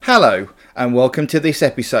Hello and welcome to this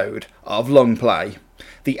episode of Long Play.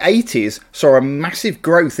 The 80s saw a massive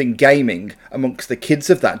growth in gaming amongst the kids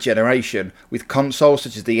of that generation, with consoles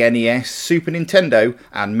such as the NES, Super Nintendo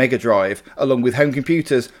and Mega Drive, along with home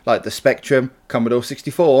computers like the Spectrum, Commodore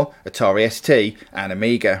 64, Atari ST and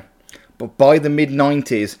Amiga. But by the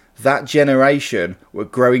mid-90s, that generation were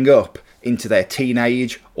growing up into their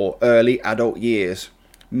teenage or early adult years.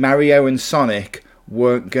 Mario and Sonic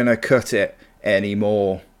weren't gonna cut it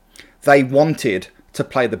anymore. They wanted to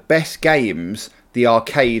play the best games the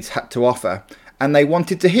arcades had to offer, and they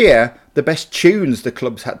wanted to hear the best tunes the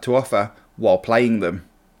clubs had to offer while playing them.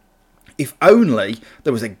 If only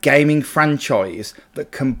there was a gaming franchise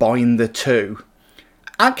that combined the two.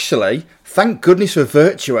 Actually, thank goodness for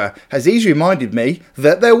Virtua, as he's reminded me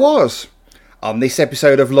that there was. On this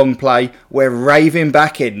episode of Long Play, we're raving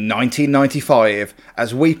back in 1995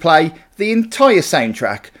 as we play the entire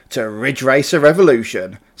soundtrack to Ridge Racer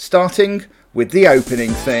Revolution, starting with the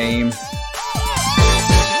opening theme.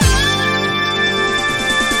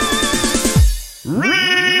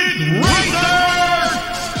 Ridge Racer!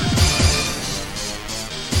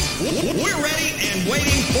 We're ready and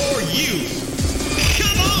waiting for you.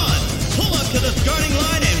 Come on, pull up to the starting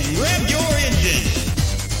line and rev your engine.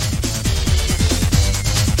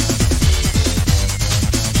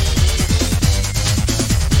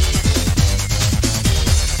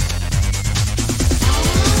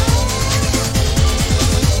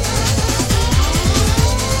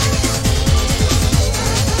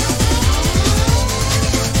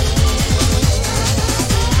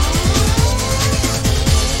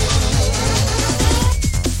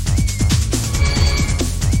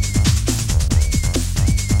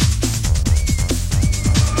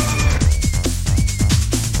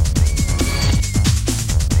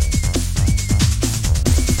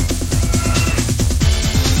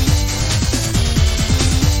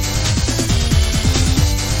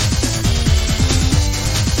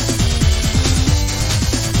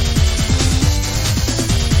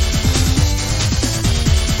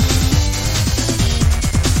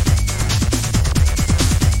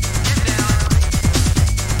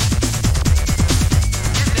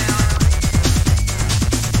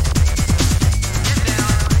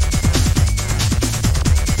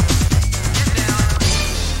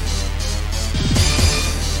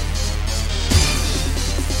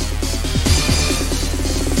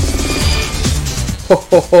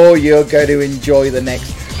 Oh, you're going to enjoy the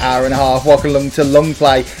next hour and a half. Welcome along to Long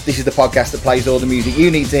Play. This is the podcast that plays all the music you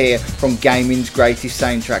need to hear from gaming's greatest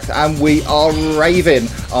soundtracks. And we are raving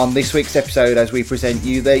on this week's episode as we present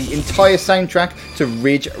you the entire soundtrack to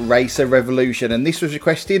Ridge Racer Revolution. And this was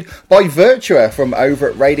requested by Virtua from over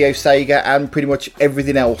at Radio Sega and pretty much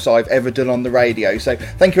everything else I've ever done on the radio. So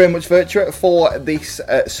thank you very much, Virtua, for this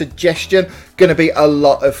suggestion. Going to be a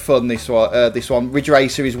lot of fun, this one. Ridge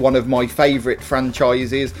Racer is one of my favourite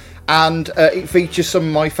franchises, and it features some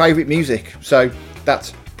of my favourite music, so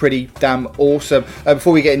that's pretty damn awesome.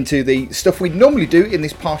 Before we get into the stuff we normally do in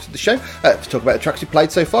this part of the show, let's talk about the tracks we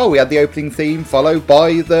played so far. We had the opening theme followed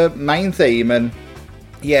by the main theme, and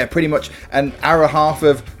yeah, pretty much an hour and a half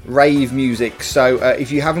of rave music. So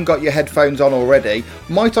if you haven't got your headphones on already,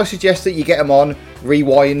 might I suggest that you get them on,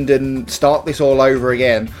 rewind and start this all over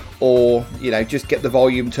again, or just get the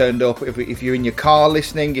volume turned up if you're in your car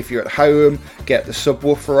listening. If you're at home, get the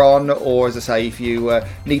subwoofer on, or as I say, if you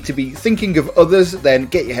need to be thinking of others, then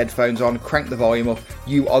get your headphones on, crank the volume up.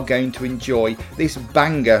 You are going to enjoy this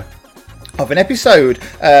banger of an episode.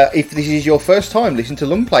 If this is your first time listening to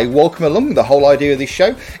Long Play, welcome along. The whole idea of this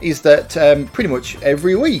show is that pretty much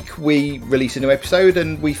every week we release a new episode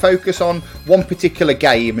and we focus on one particular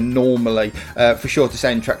game. And normally for shorter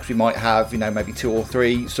soundtracks we might have maybe 2 or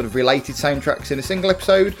 3 sort of related soundtracks in a single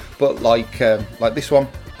episode, but like this one,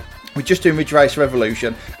 we're just doing Ridge Racer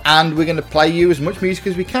Revolution, and we're going to play you as much music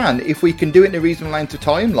as we can. If we can do it in a reasonable amount of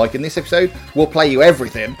time, like in this episode, we'll play you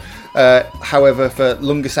everything. However, for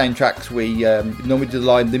longer soundtracks, we normally do the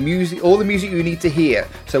line, all the music you need to hear.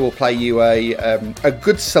 So we'll play you a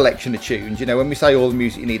good selection of tunes. When we say all the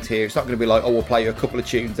music you need to hear, it's not going to be like, we'll play you a couple of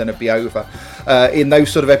tunes, then it'll be over. In those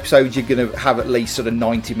sort of episodes, you're going to have at least sort of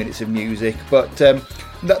 90 minutes of music. But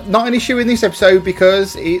not an issue in this episode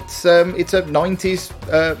because it's a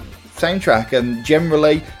 90s soundtrack, and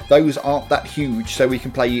generally those aren't that huge, so we can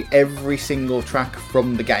play you every single track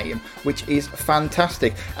from the game, which is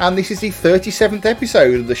fantastic. And this is the 37th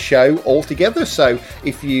episode of the show altogether, so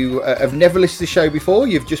if you have never listened to the show before,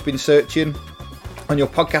 you've just been searching on your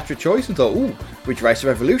podcast of choice and thought, ooh, Ridge Racer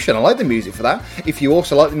Revolution, I like the music for that. If you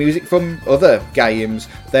also like the music from other games,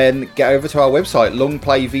 then get over to our website,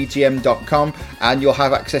 longplayvgm.com, and you'll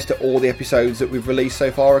have access to all the episodes that we've released so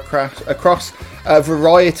far across a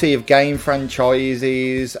variety of game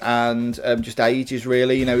franchises and just ages,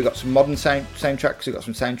 really. You know, we've got some modern soundtracks, we've got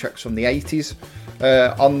some soundtracks from the 80s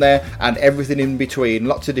on there, and everything in between,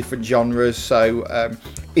 lots of different genres. So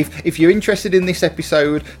if you're interested in this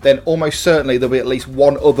episode, then almost certainly there'll be at least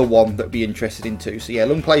one other one that'll be interested in too. So yeah,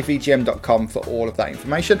 longplayvgm.com for all of that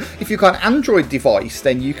information. If you've got an Android device,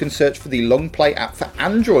 then you can search for the Longplay app for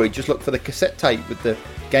Android. Just look for the cassette tape with the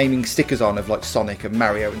gaming stickers on of like Sonic and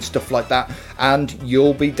Mario and stuff like that, and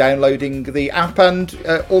you'll be downloading the app, and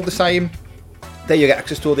all the same, there you get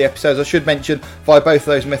access to all the episodes. I should mention, via both of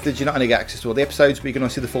those methods, you not only get access to all the episodes, but you can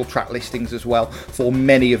also see the full track listings as well for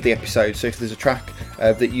many of the episodes. So if there's a track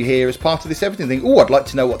that you hear as part of this everything, think, oh, I'd like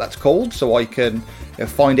to know what that's called, so I can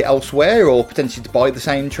find it elsewhere, or potentially to buy the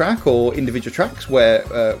same track or individual tracks where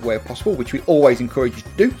possible, which we always encourage you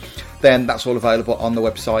to do, then that's all available on the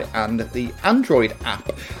website and the Android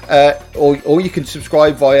app. Or you can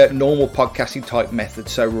subscribe via normal podcasting type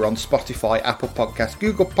methods. So we're on Spotify, Apple Podcasts,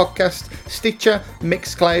 Google Podcasts, Stitcher,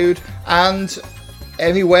 Mixcloud, and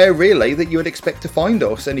anywhere really that you would expect to find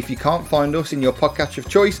us. And if you can't find us in your podcast of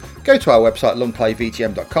choice, go to our website,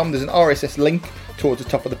 longplayvgm.com. There's an RSS link towards the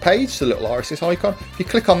top of the page, the little RSS icon. If you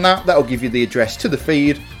click on that, that'll give you the address to the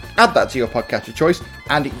feed. Add that to your podcast of choice,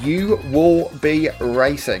 and you will be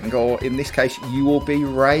racing, or in this case, you will be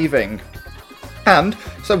raving. And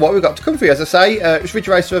so what we've got to come for you, as I say, it's Ridge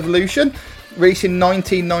Racer Revolution, released in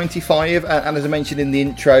 1995, and as I mentioned in the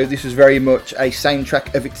intro, this was very much a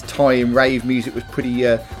soundtrack of its time. Rave music was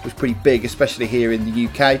pretty big, especially here in the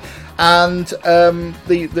UK. And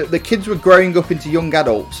the kids were growing up into young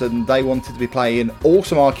adults, and they wanted to be playing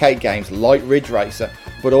awesome arcade games like Ridge Racer,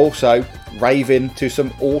 but also raving to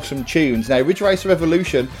some awesome tunes. Now, Ridge Racer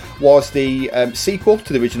Revolution was the sequel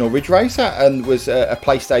to the original Ridge Racer and was a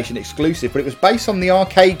PlayStation exclusive, but it was based on the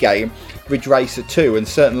arcade game Ridge Racer 2, and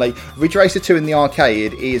certainly Ridge Racer 2 in the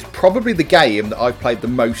arcade is probably the game that I've played the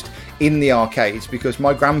most in the arcades, because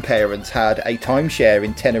my grandparents had a timeshare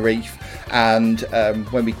in Tenerife, and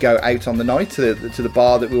when we go out on the night to the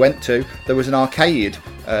bar that we went to, there was an arcade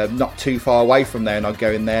not too far away from there, and I'd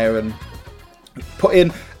go in there and put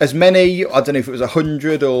in as many, I don't know if it was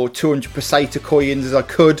 100 or 200 peseta coins as I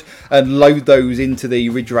could, and load those into the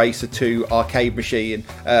Ridge Racer 2 arcade machine.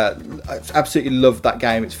 I absolutely love that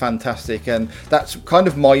game. It's fantastic, and that's kind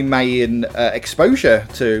of my main exposure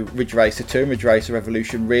to Ridge Racer 2 and Ridge Racer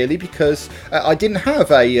Revolution, really, because I didn't have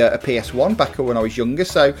a PS1 back when I was younger,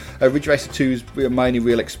 so Ridge Racer 2 is my only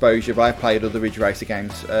real exposure, but I've played other Ridge Racer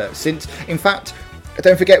games since. In fact,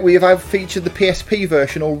 don't forget, we have featured the PSP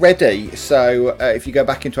version already, so if you go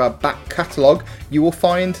back into our back catalogue, you will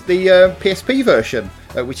find the PSP version,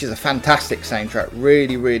 which is a fantastic soundtrack,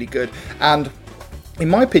 really, really good, and in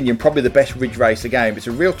my opinion, probably the best Ridge Racer game. It's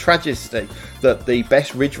a real tragedy that the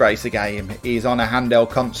best Ridge Racer game is on a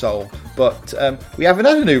handheld console, but we haven't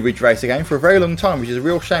had a new Ridge Racer game for a very long time, which is a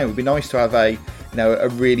real shame. It would be nice to have a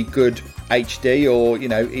really good HD, or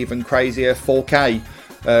even crazier 4K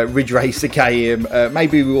Ridge Racer game.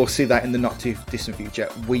 Maybe we will see that in the not too distant future.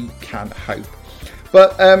 We can hope.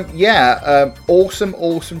 But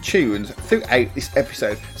awesome tunes throughout this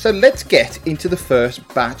episode. So let's get into the first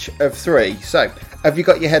batch of 3. So have you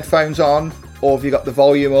got your headphones on, or have you got the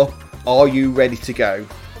volume up? Are you ready to go?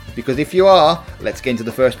 Because if you are, let's get into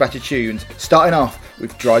the first batch of tunes. Starting off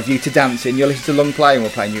with Drive You to Dancing. You're listening to Long Play, and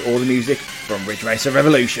we're playing you all the music from Ridge Racer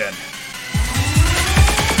Revolution.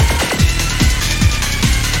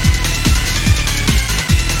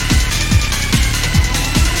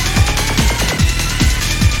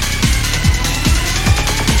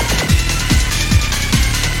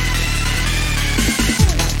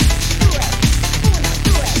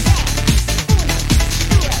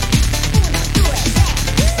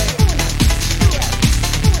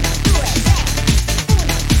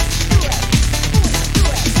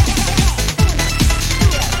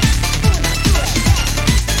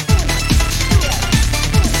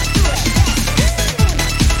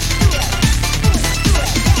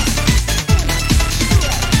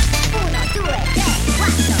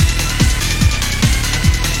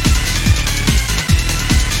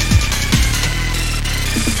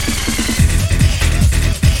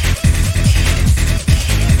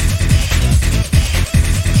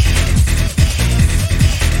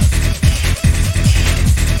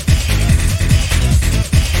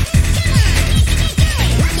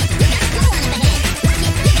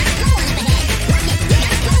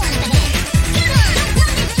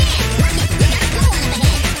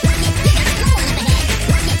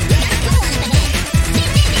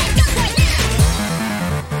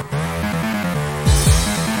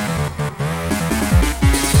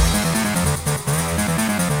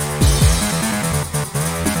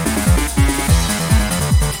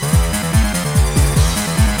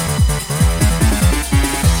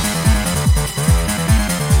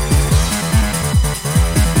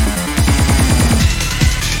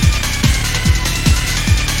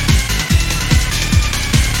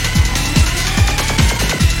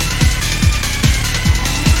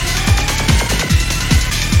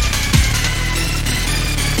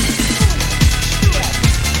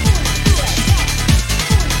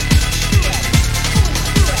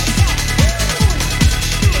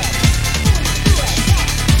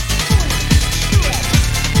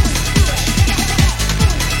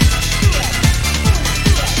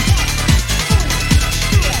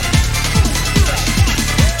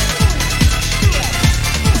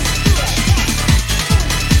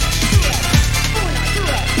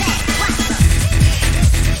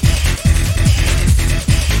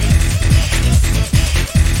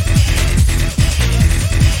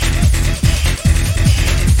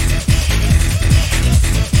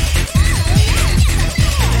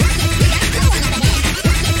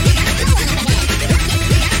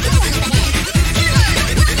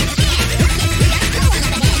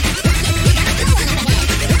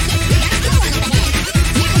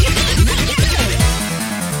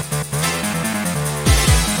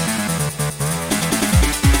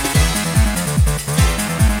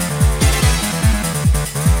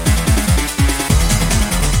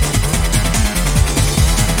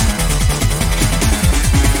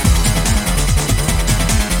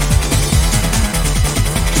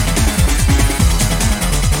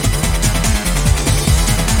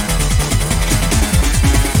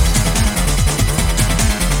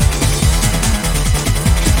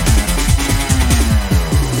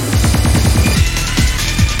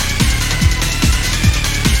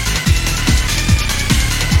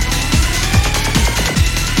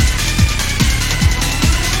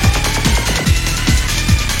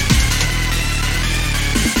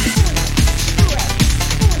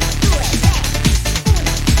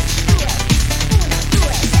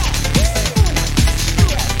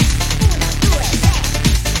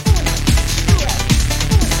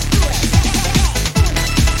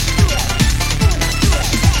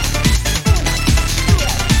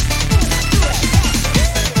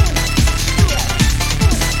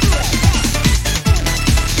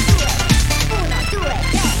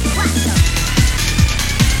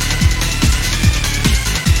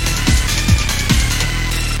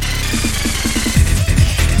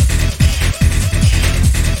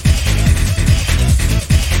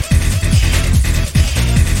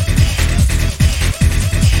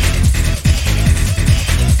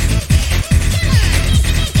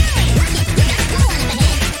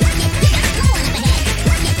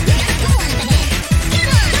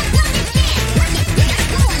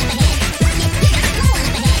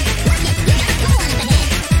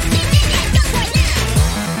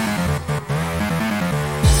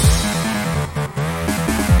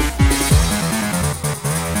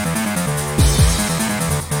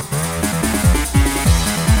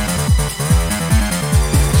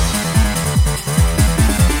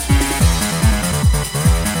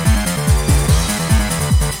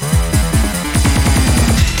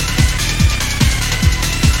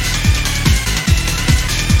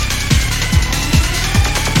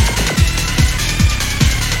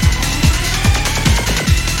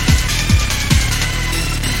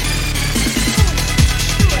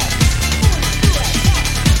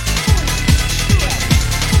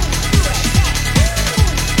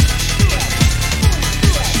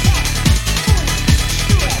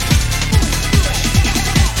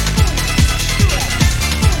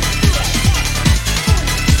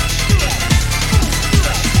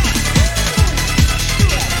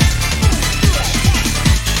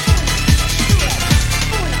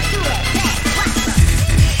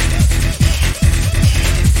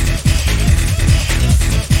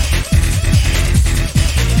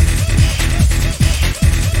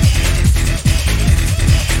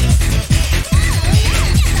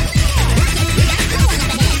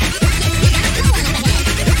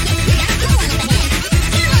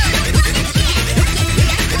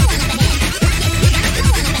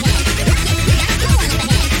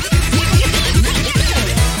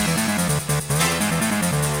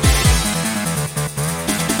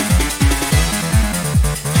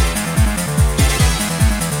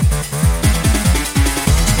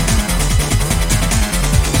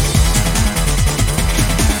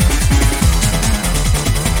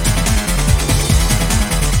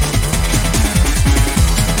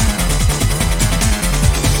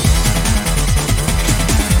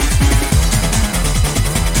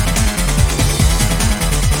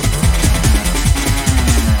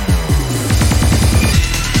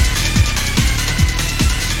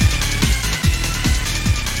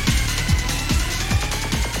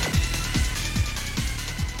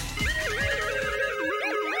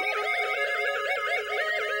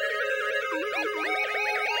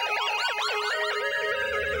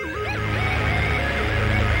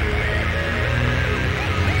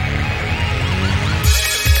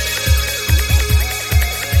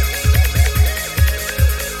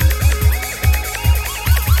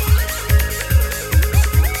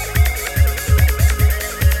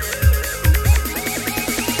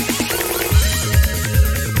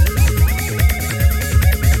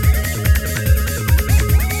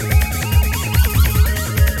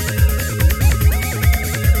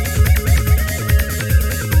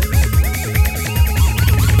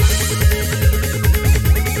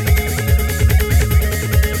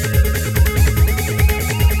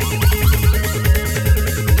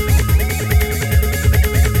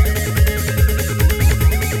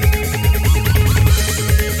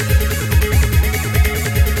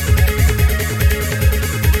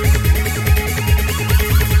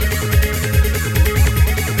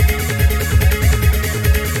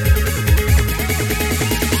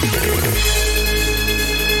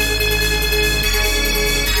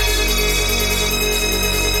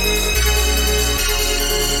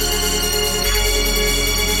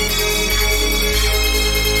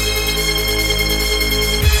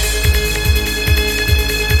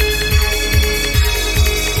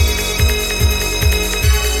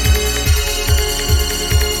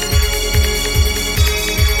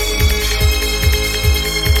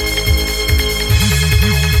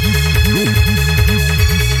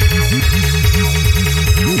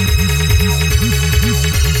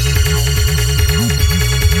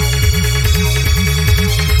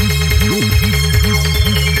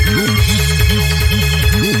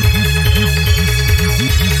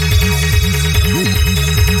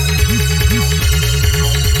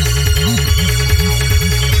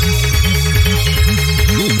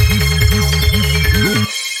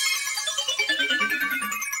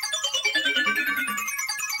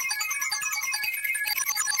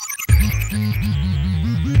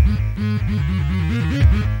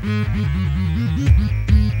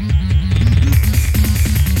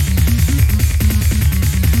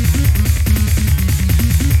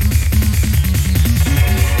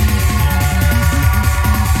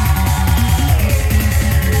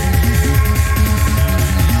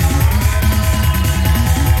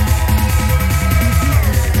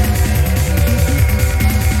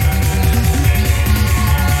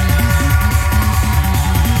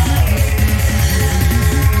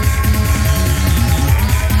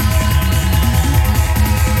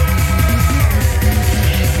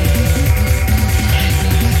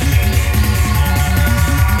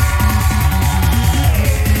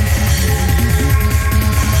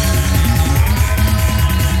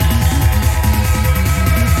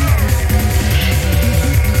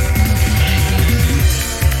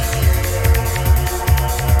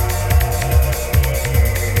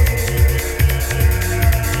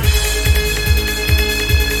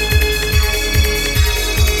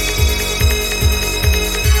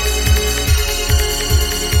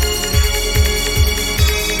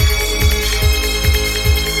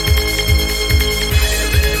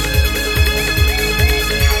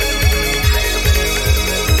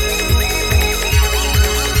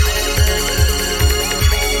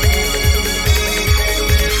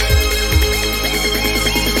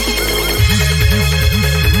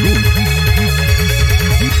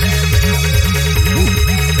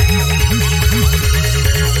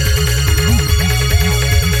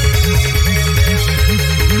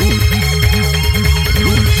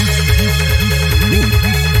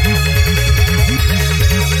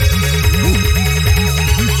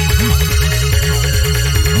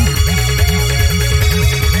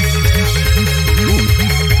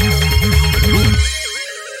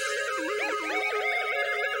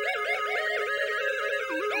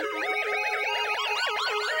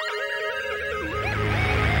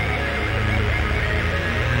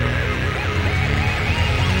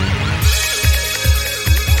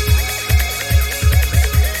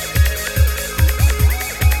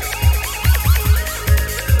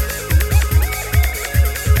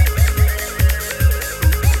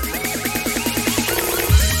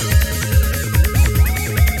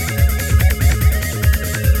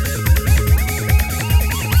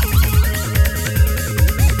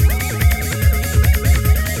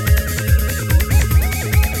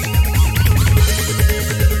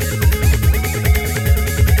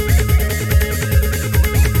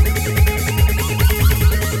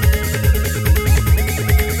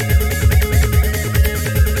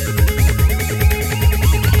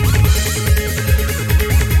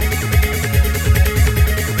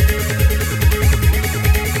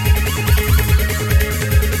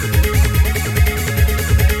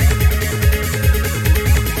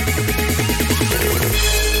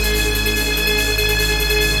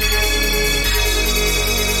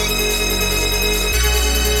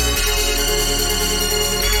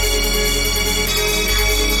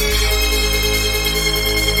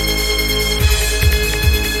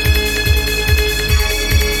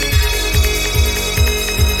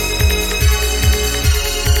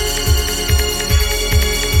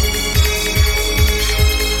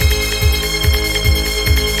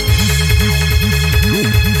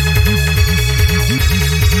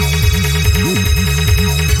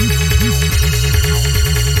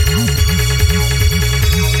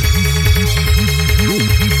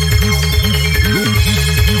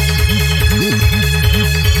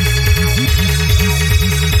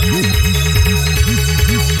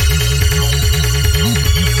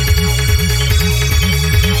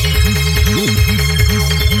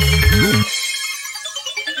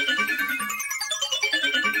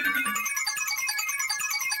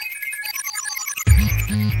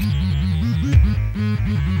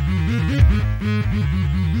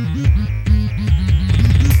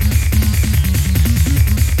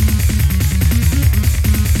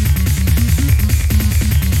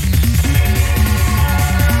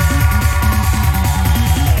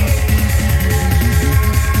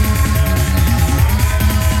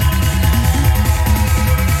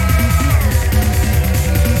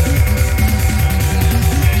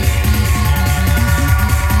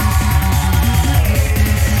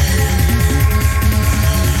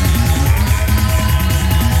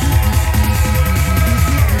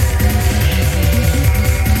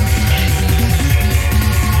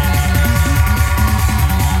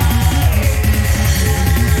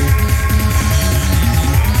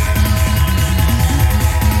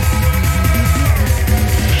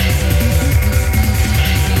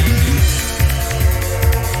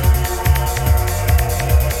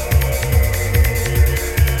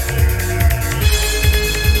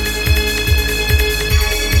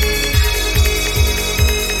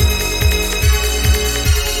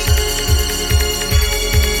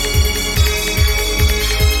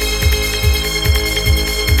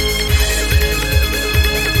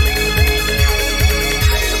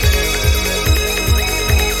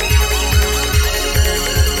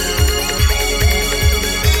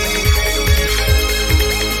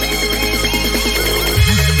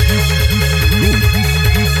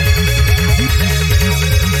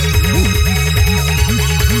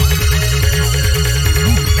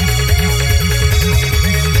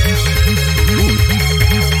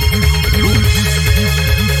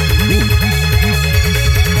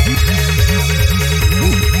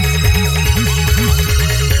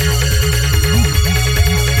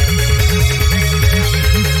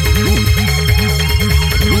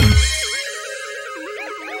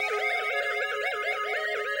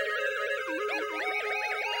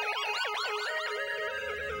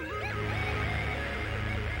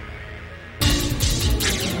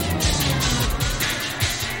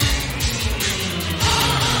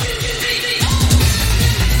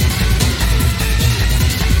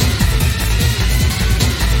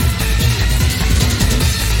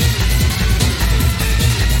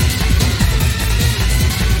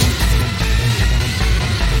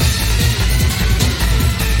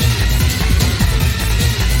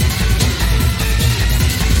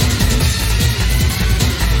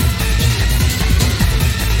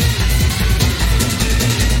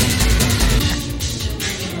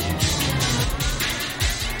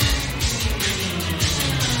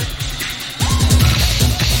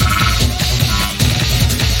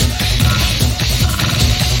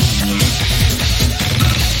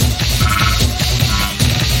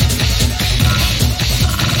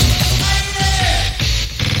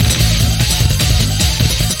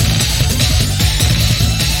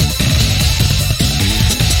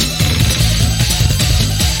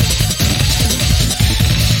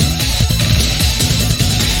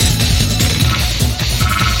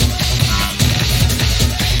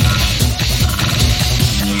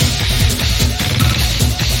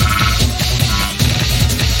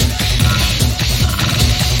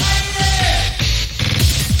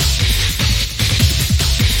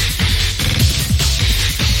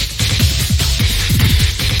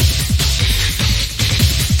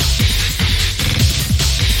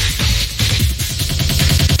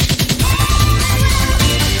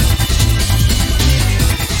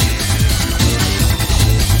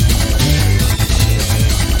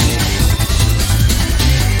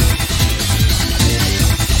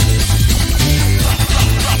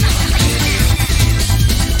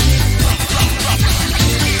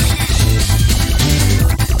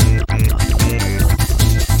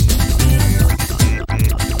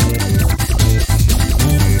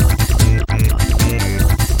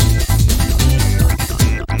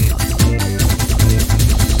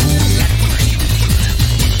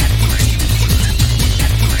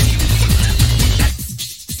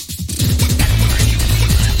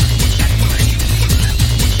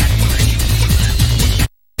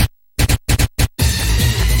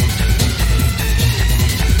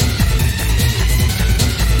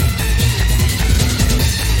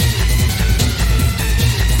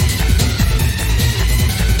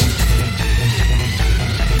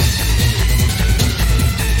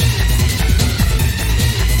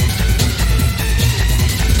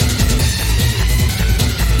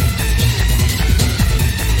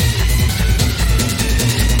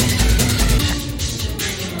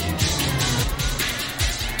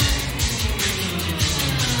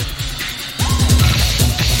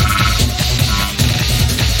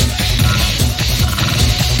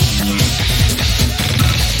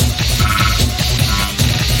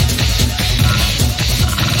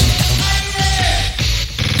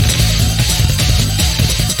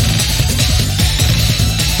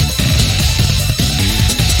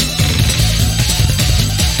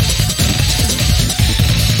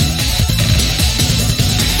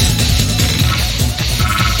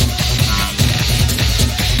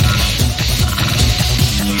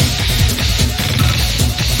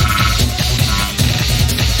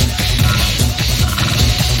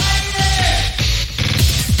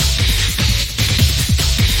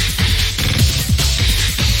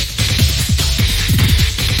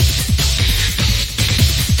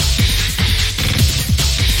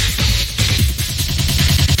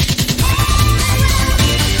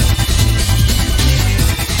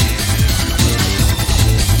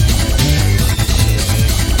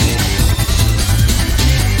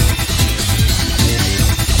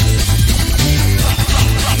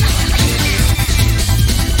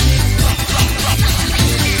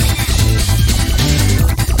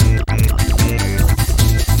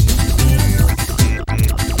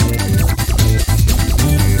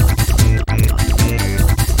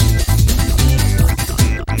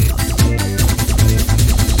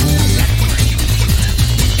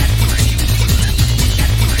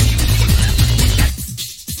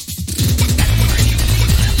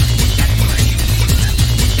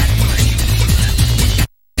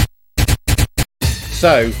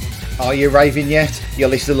 So, are you raving yet? Your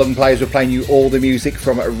list of Lung players were playing you all the music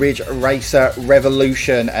from Ridge Racer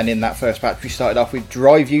Revolution, and in that first batch we started off with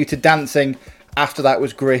Drive You to Dancing, after that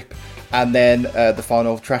was Grip, and then the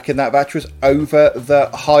final track in that batch was Over the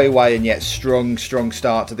Highway. And yet, strong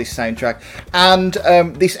start to this soundtrack, and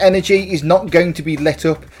this energy is not going to be let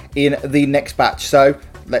up in the next batch, so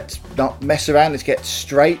let's not mess around, let's get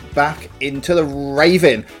straight back into the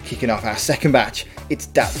raving. Kicking off our second batch, it's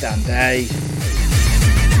Dat Dan Day.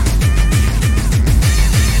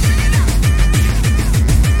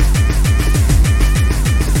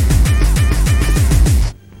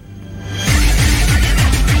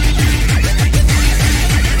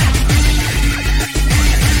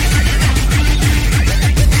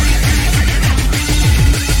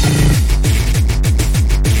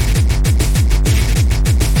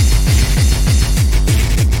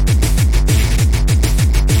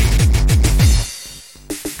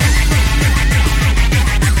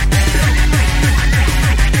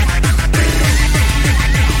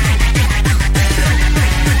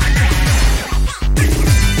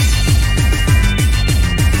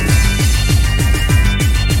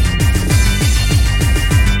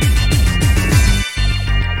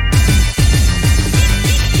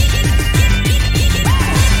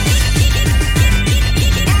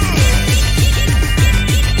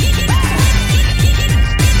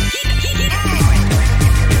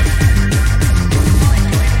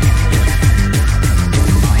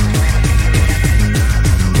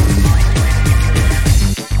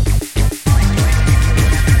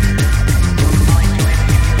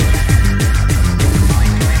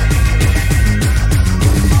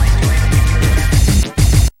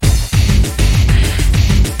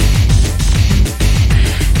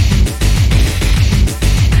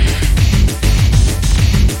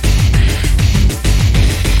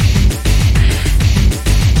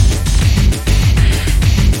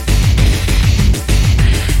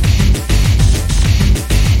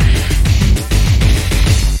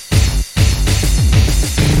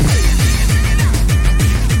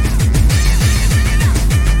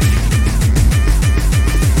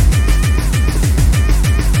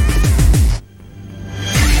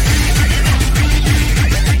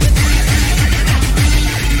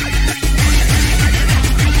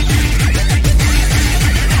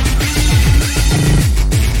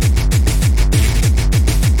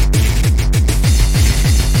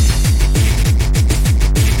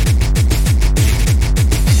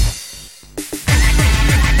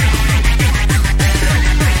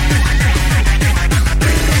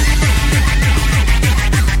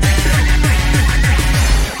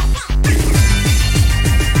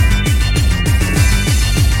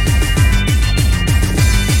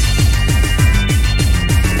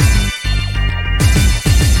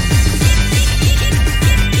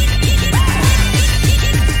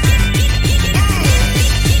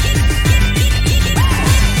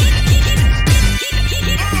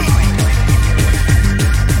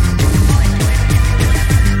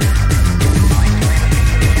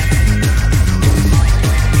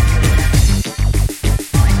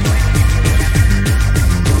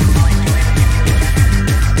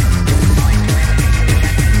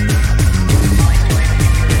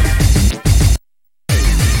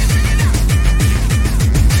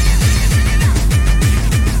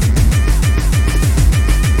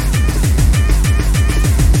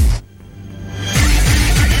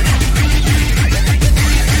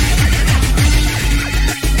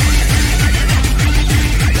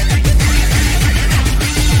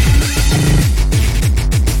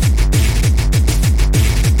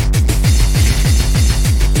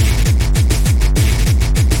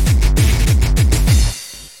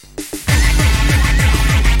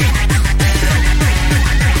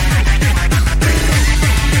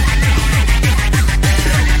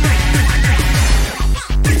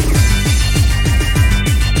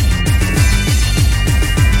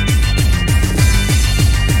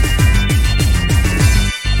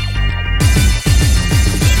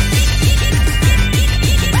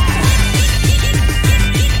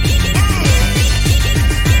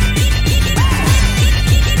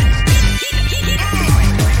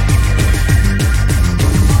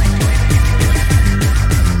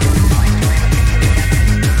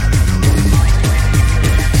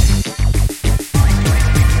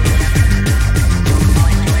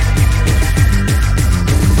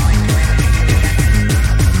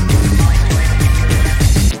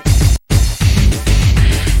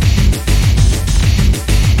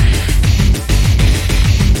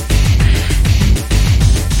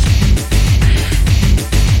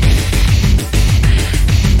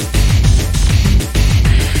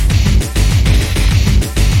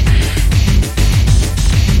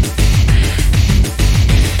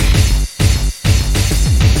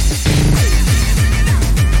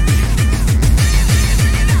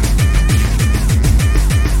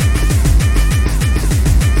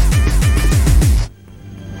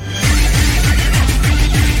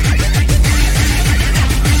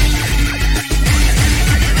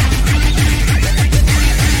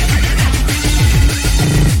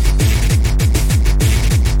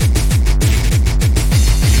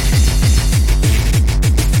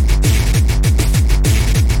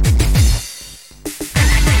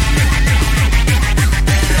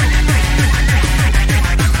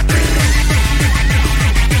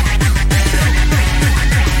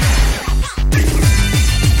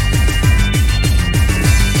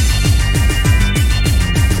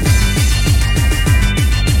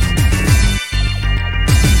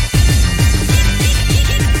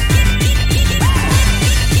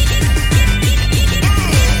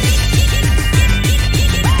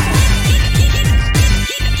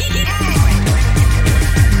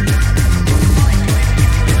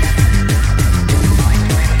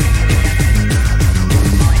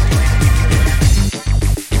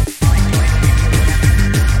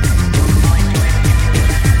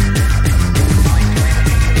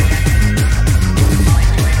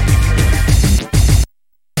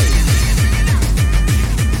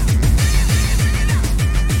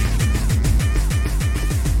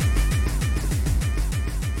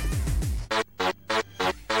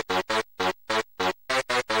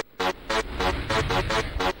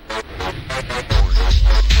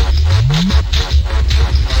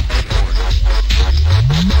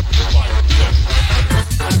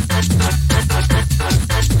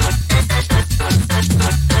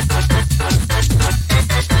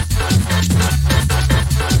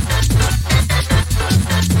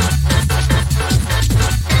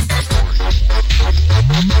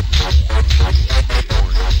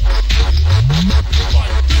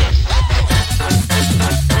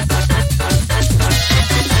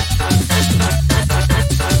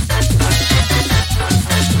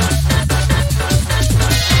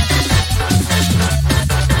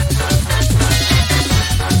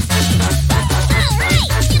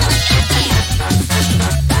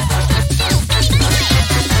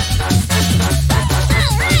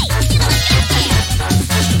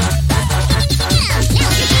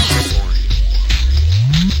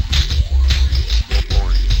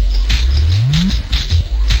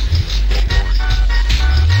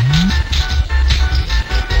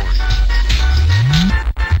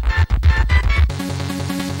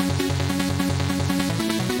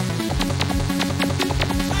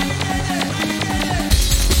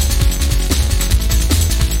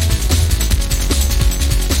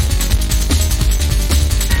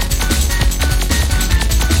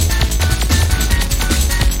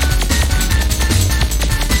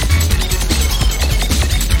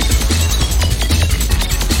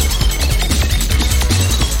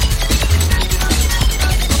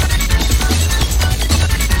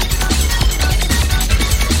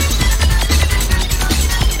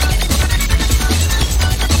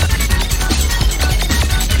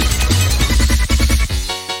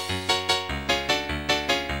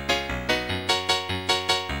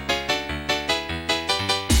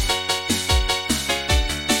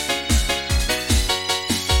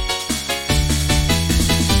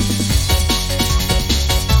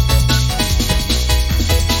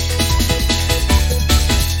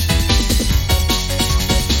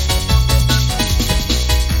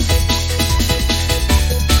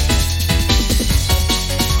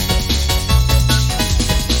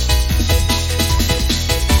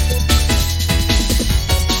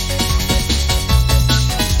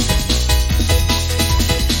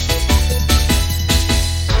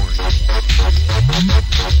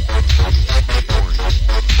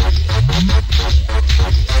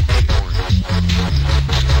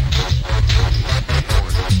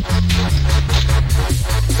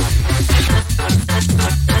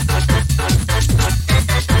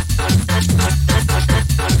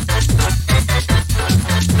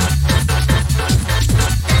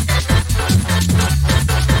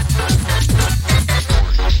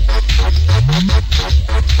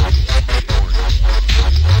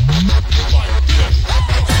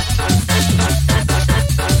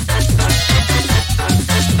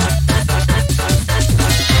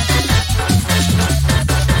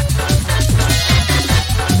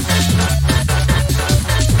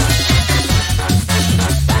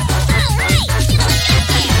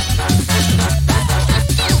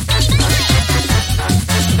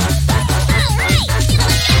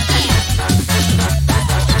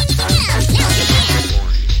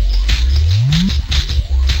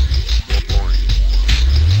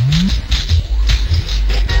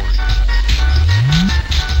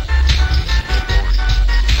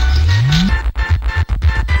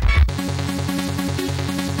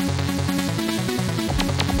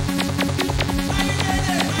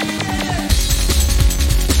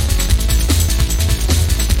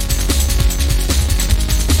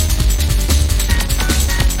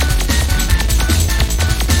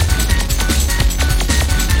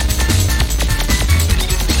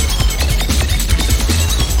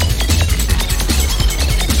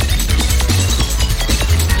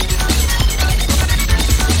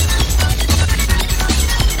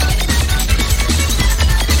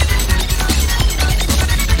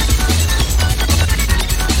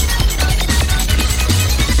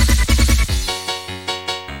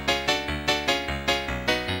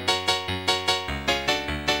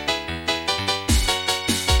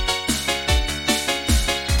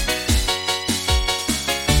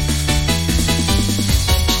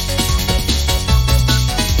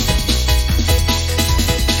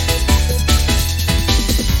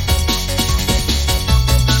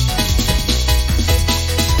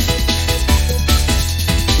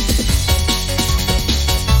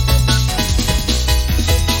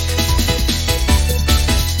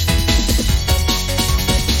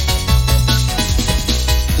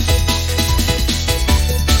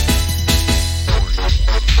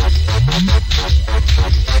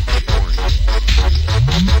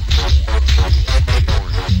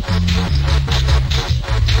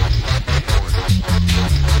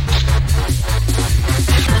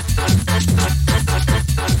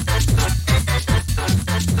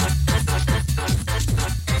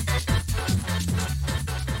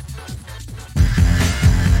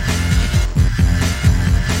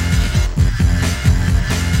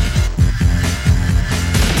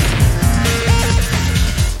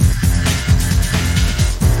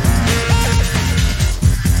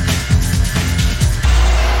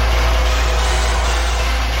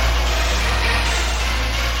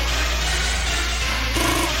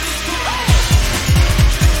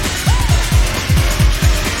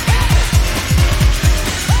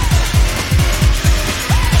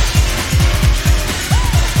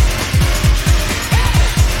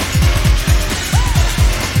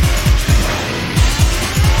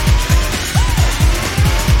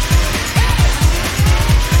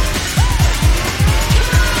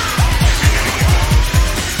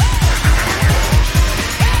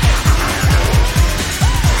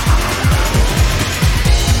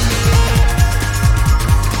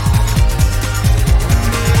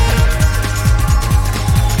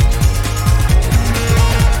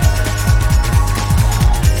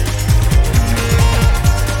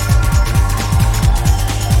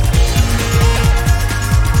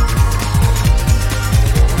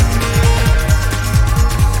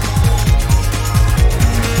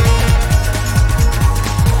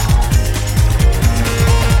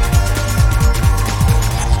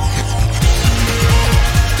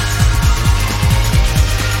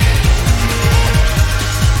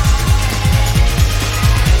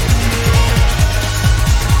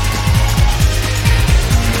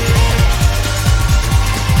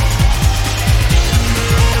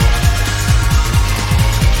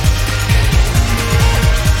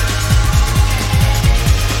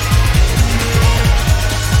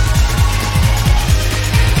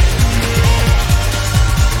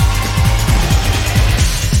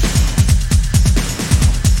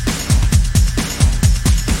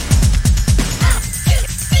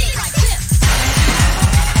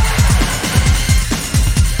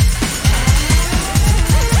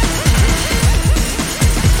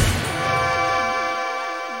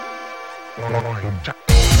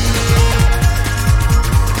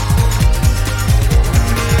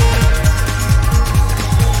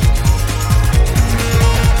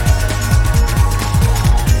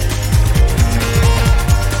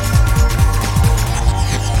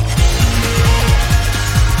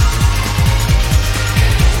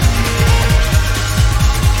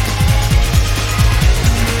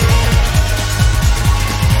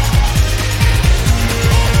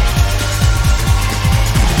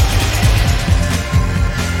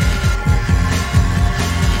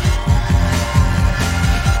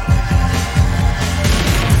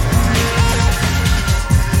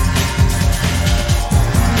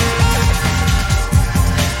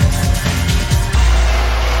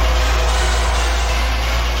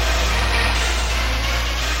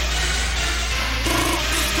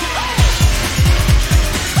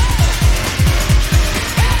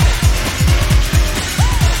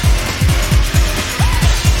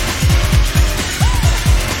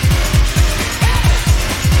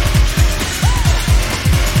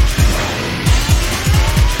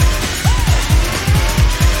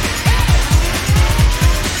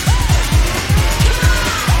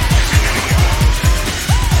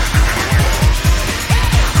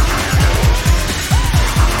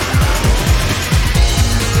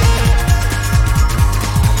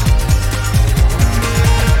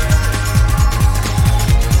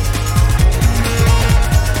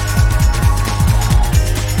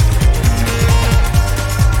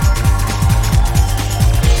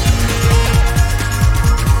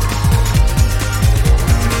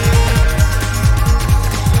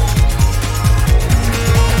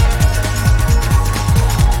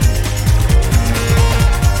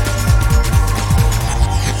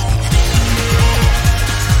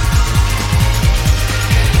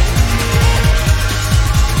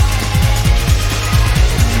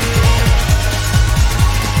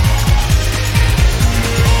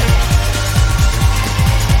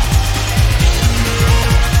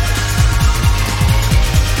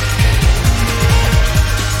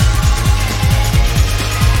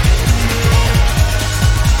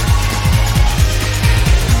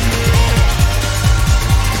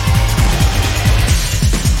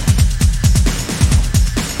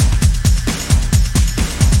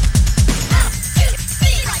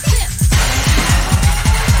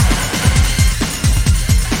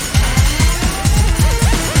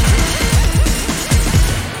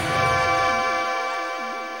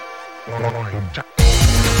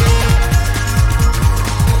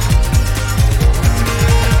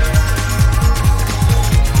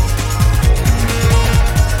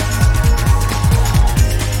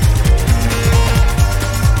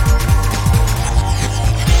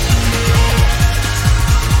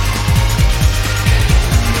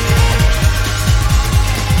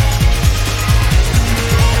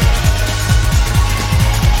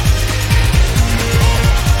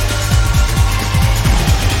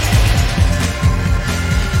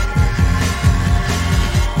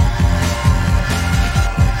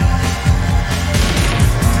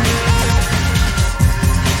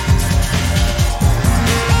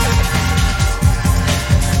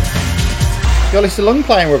 You're listening to Long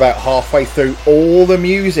Play, and we're about halfway through all the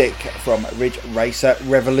music from Ridge Racer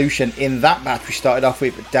Revolution. In that batch, we started off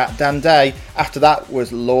with Dat Dan Day. After that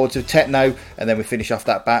was Lords of Techno, and then we finish off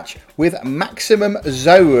that batch with Maximum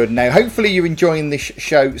Zone. Now, hopefully you're enjoying this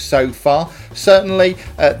show so far. Certainly,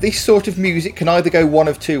 this sort of music can either go one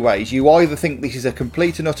of two ways. You either think this is a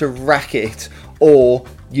complete and utter racket, or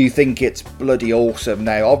you think it's bloody awesome.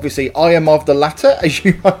 Now, obviously, I am of the latter, as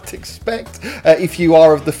you might expect. If you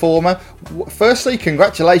are of the former, firstly,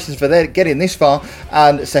 congratulations for getting this far,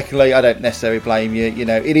 and secondly, I don't necessarily blame you. You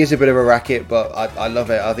know, it is a bit of a racket, but I love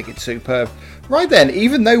it. I think it's superb. Right then,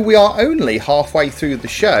 even though we are only halfway through the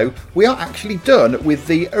show, we are actually done with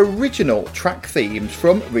the original track themes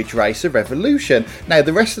from Ridge Racer Revolution. Now,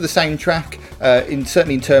 the rest of the soundtrack,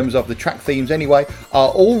 certainly in terms of the track themes anyway,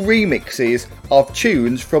 are all remixes of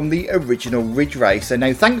tunes from the original Ridge Racer.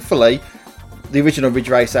 Now, thankfully, the original Ridge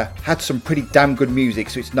Racer had some pretty damn good music,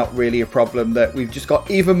 so it's not really a problem that we've just got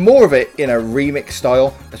even more of it in a remix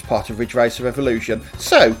style as part of Ridge Racer Revolution.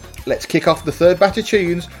 So, let's kick off the third batch of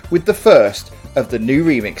tunes with the first of the new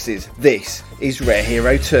remixes. This is Rare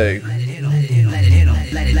Hero 2.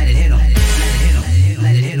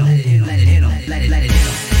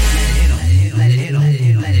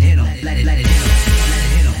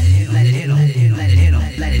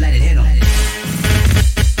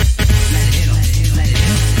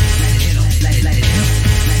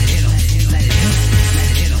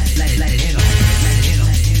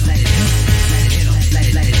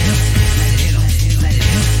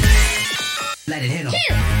 Let it hit 'em.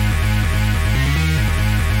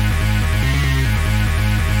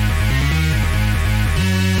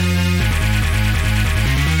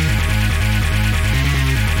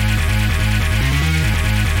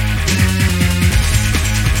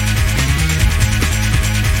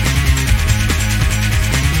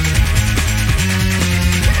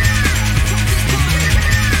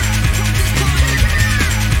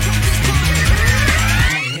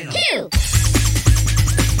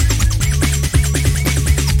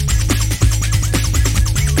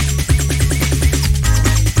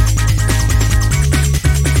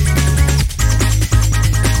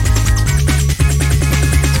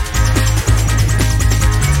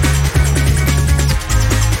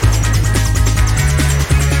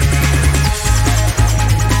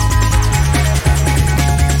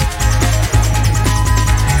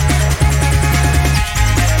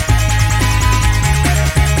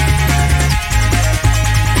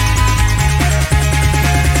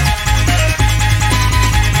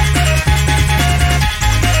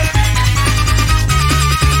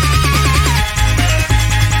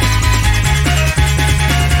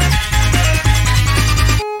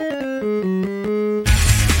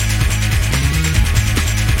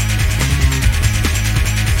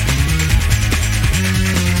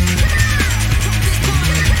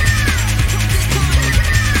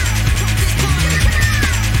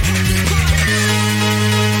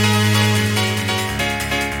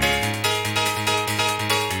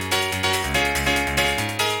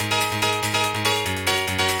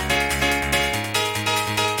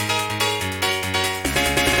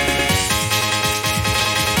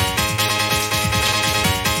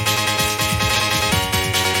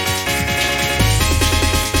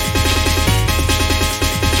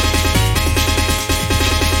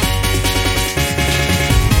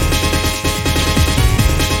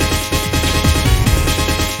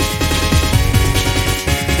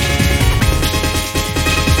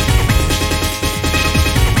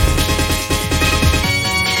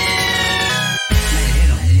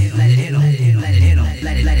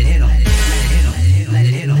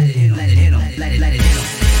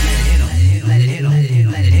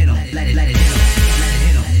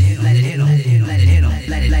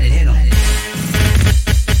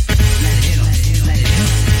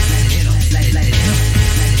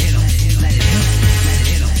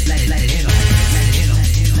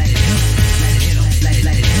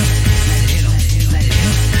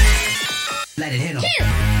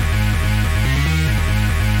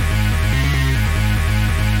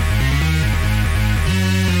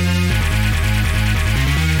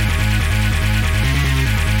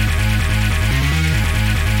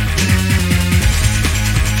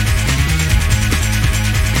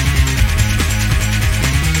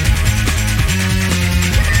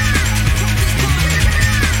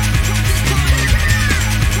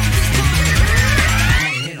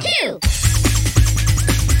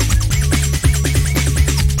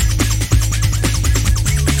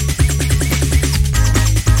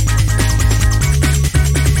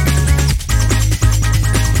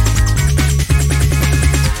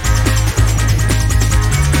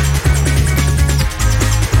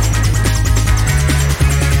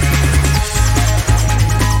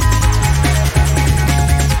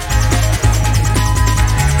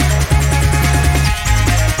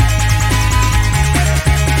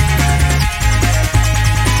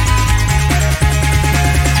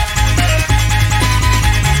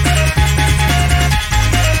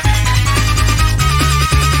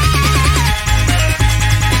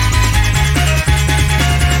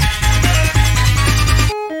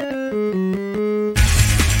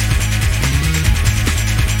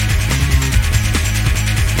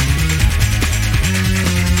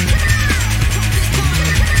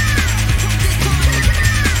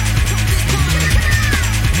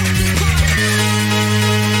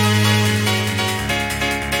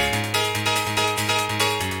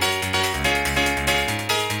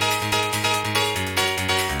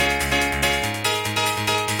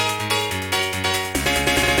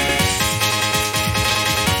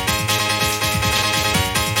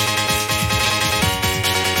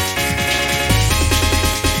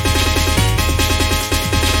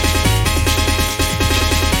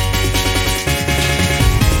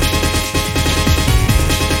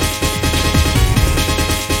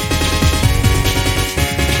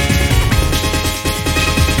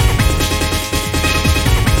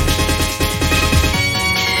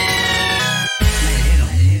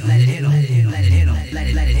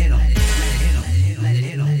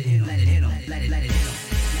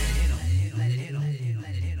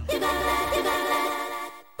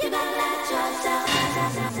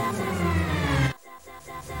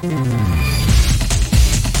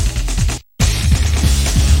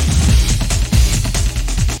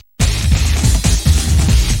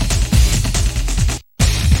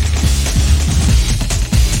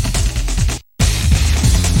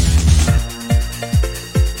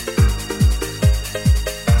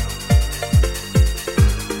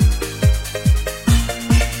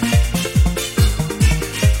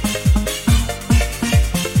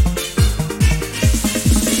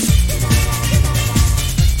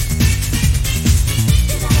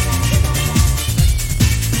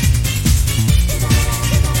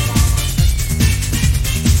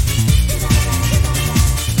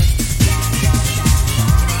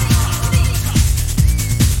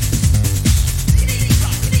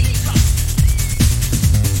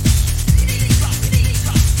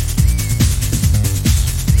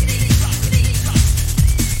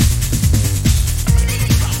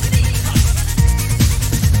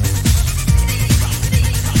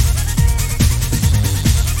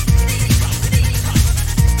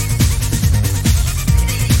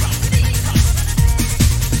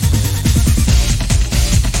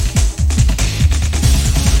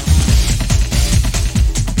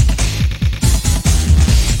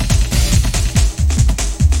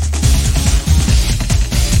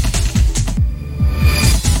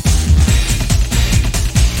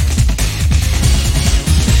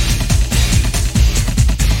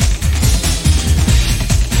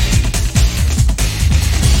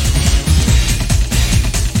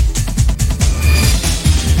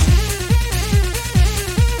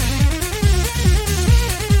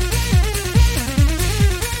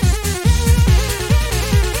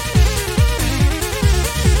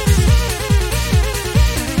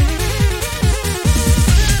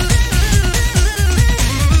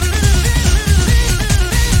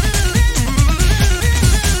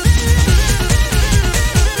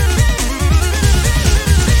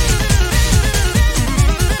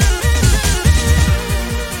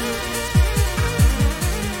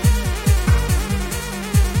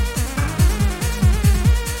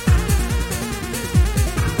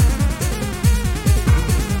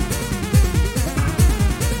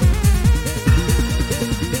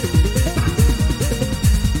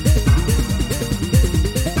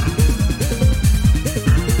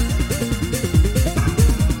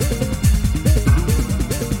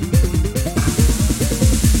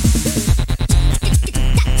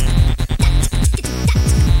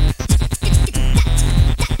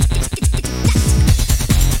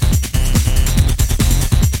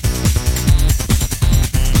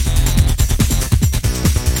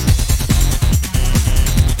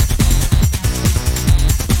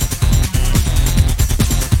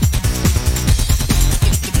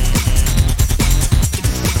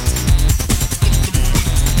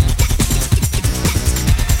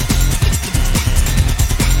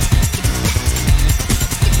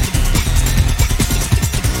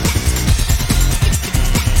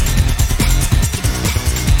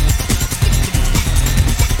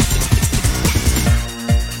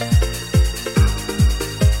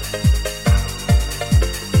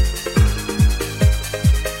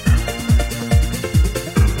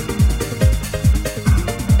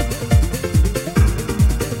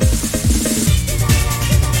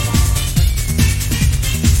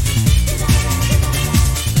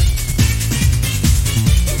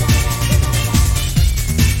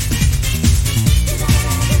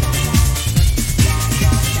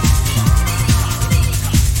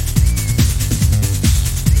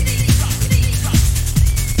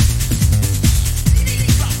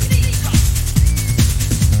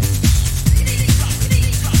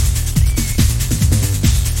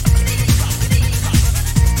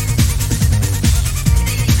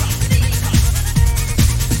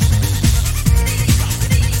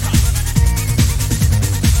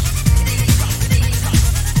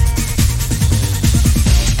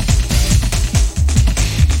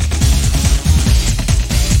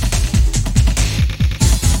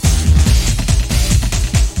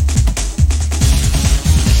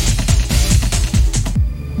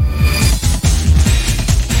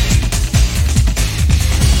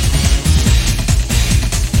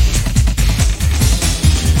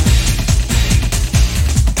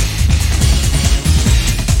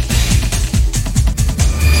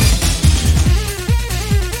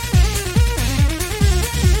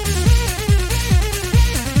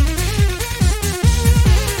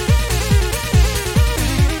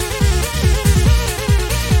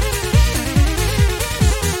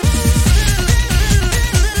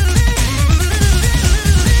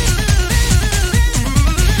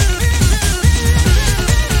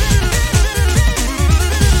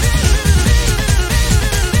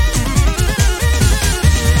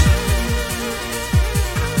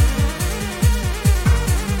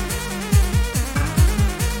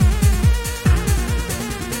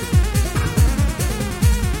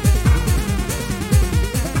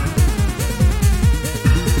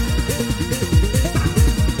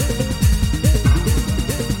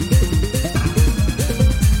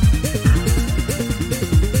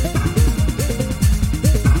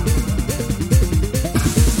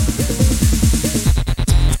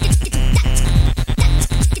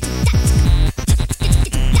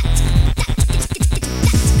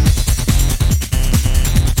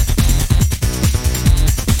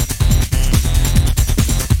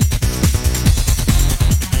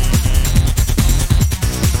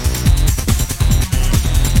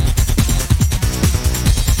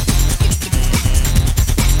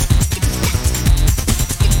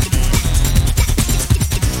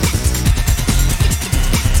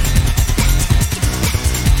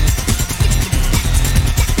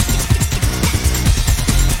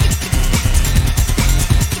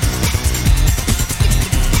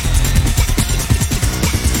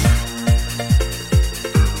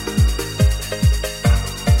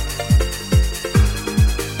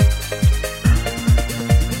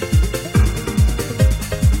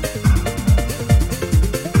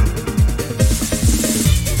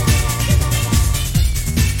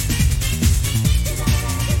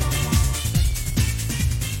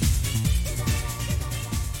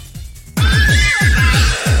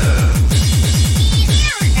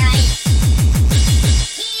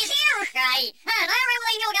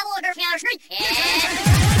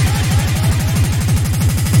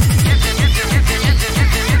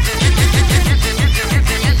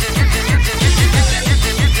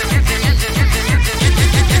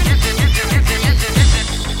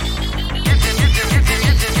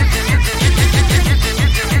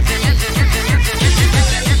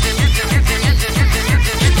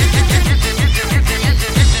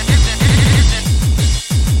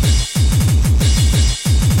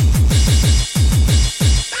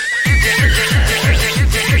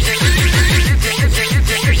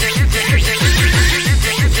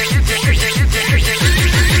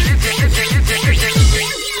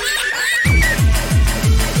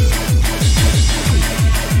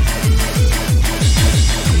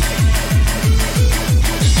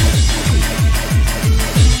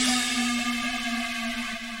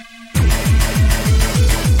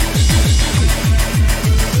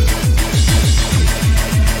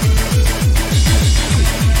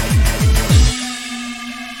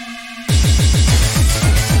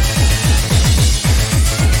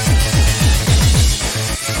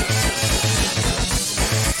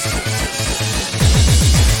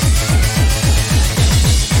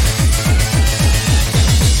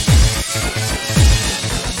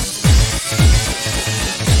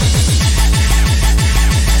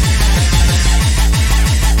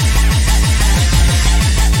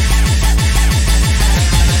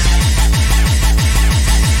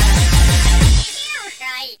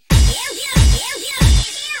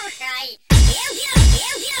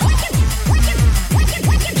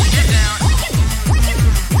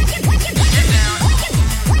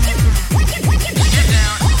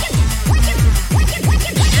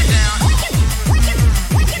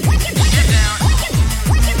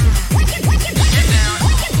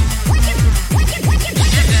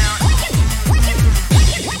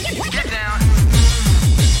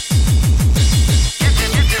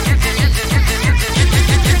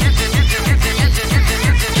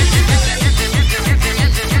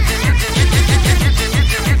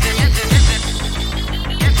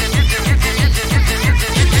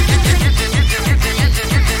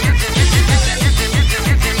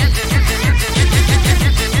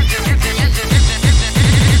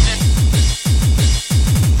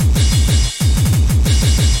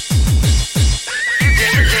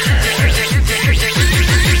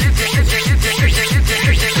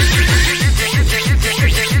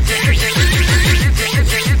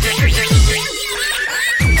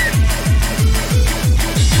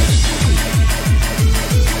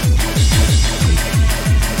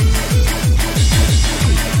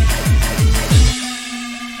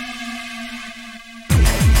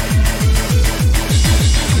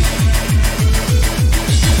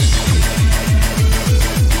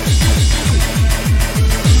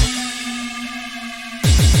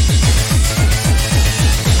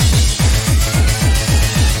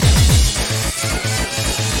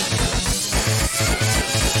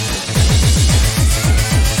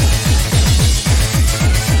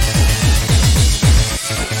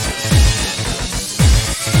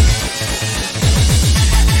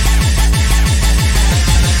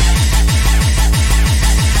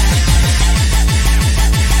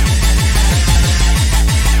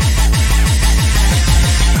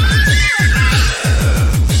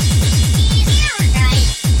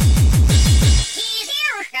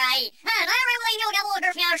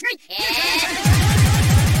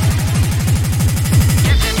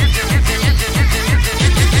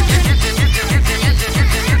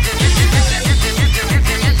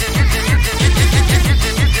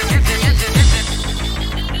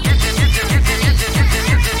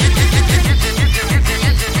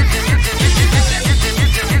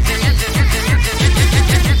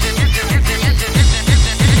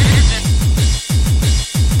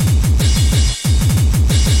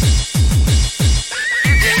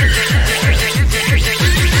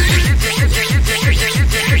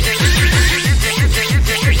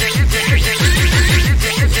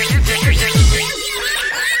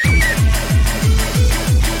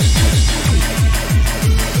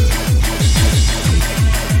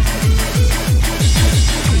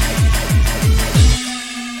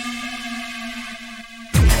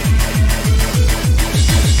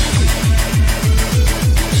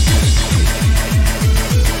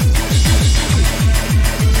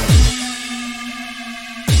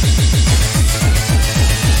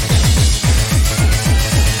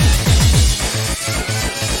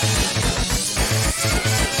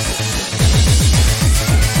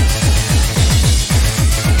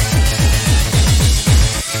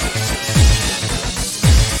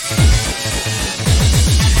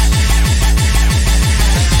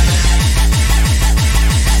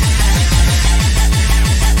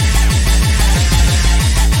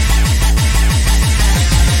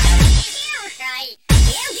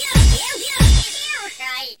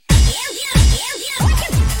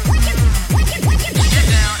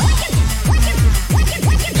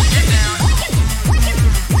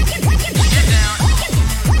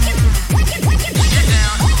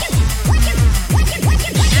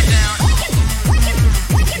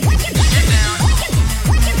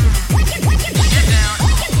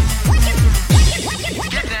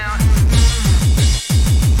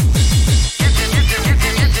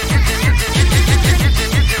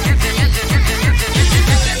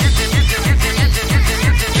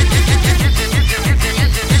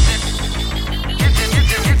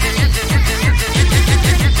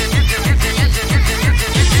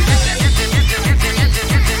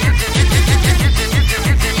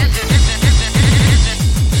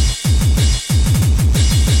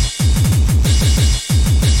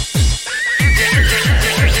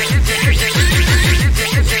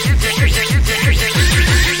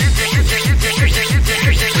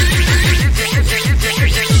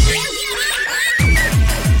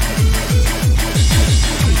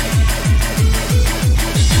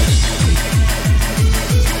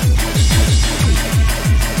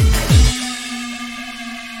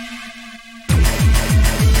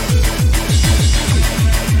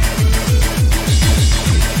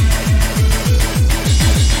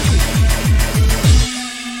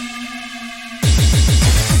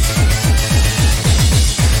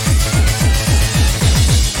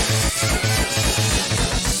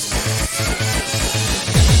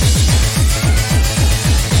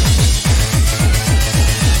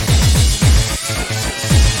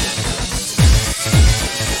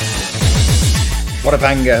 What a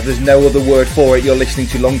banger. There's no other word for it. You're listening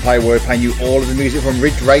to Long Play, where we're playing you all of the music from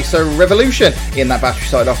Ridge Racer Revolution. In that batch, we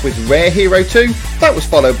started off with Rare Hero 2. That was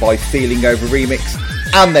followed by Feeling Over Remix.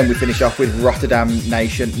 And then we finish off with Rotterdam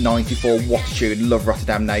Nation 94. What a tune. Love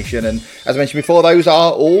Rotterdam Nation. And as I mentioned before, those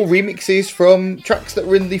are all remixes from tracks that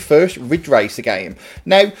were in the first Ridge Racer game.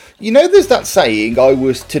 Now, you know there's that saying, I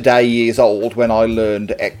was today years old when I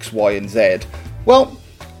learned X, Y and Z. Well,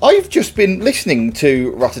 I've just been listening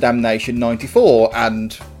to Rotterdam Nation 94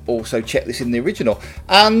 and also checked this in the original.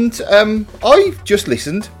 And I've just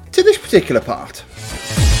listened to this particular part.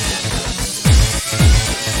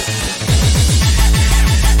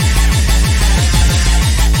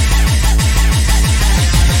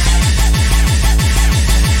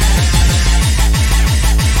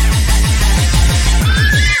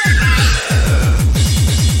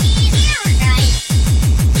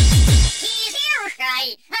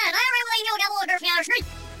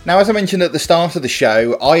 Now, as I mentioned at the start of the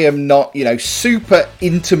show, I am not, super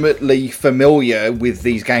intimately familiar with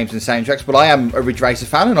these games and soundtracks, but I am a Ridge Racer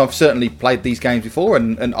fan, and I've certainly played these games before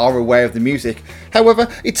and are aware of the music. However,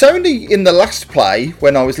 it's only in the last play,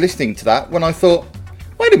 when I was listening to that, when I thought,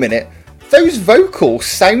 wait a minute, those vocals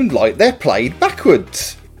sound like they're played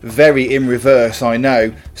backwards. Very in reverse, I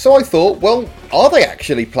know. So I thought, well, are they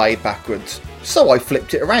actually played backwards? So I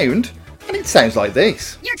flipped it around, and it sounds like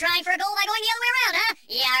this. You're trying for a goal by going the other way around, huh?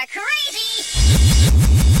 You're crazy!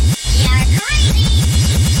 You're crazy!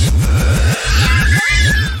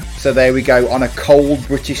 So there we go, on a cold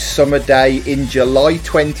British summer day in July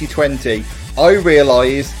 2020, I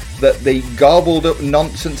realised that the garbled up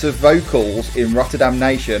nonsense of vocals in Rotterdam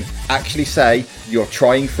Nation actually say, you're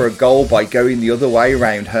trying for a goal by going the other way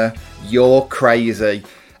around her. You're crazy.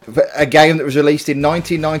 A game that was released in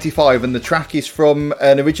 1995, and the track is from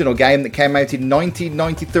an original game that came out in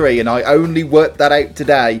 1993, and I only worked that out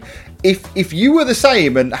today. If you were the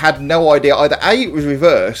same and had no idea, either A, it was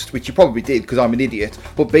reversed, which you probably did because I'm an idiot,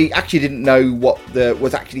 but B, actually didn't know what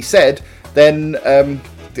was actually said, then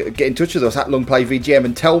get in touch with us at LongPlayVGM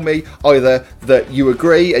and tell me either that you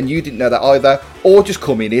agree and you didn't know that either, or just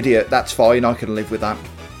call me an idiot. That's fine, I can live with that.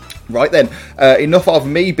 Right then, enough of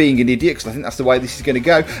me being an idiot, because I think that's the way this is going to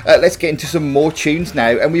go. Let's get into some more tunes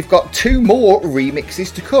now, and we've got 2 more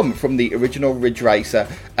remixes to come from the original Ridge Racer,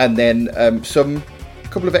 and then some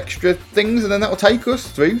couple of extra things, and then that will take us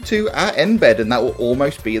through to our end bed, and that will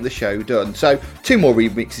almost be the show done. So 2 more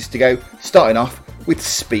remixes to go, starting off with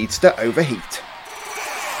Speedster Overheat.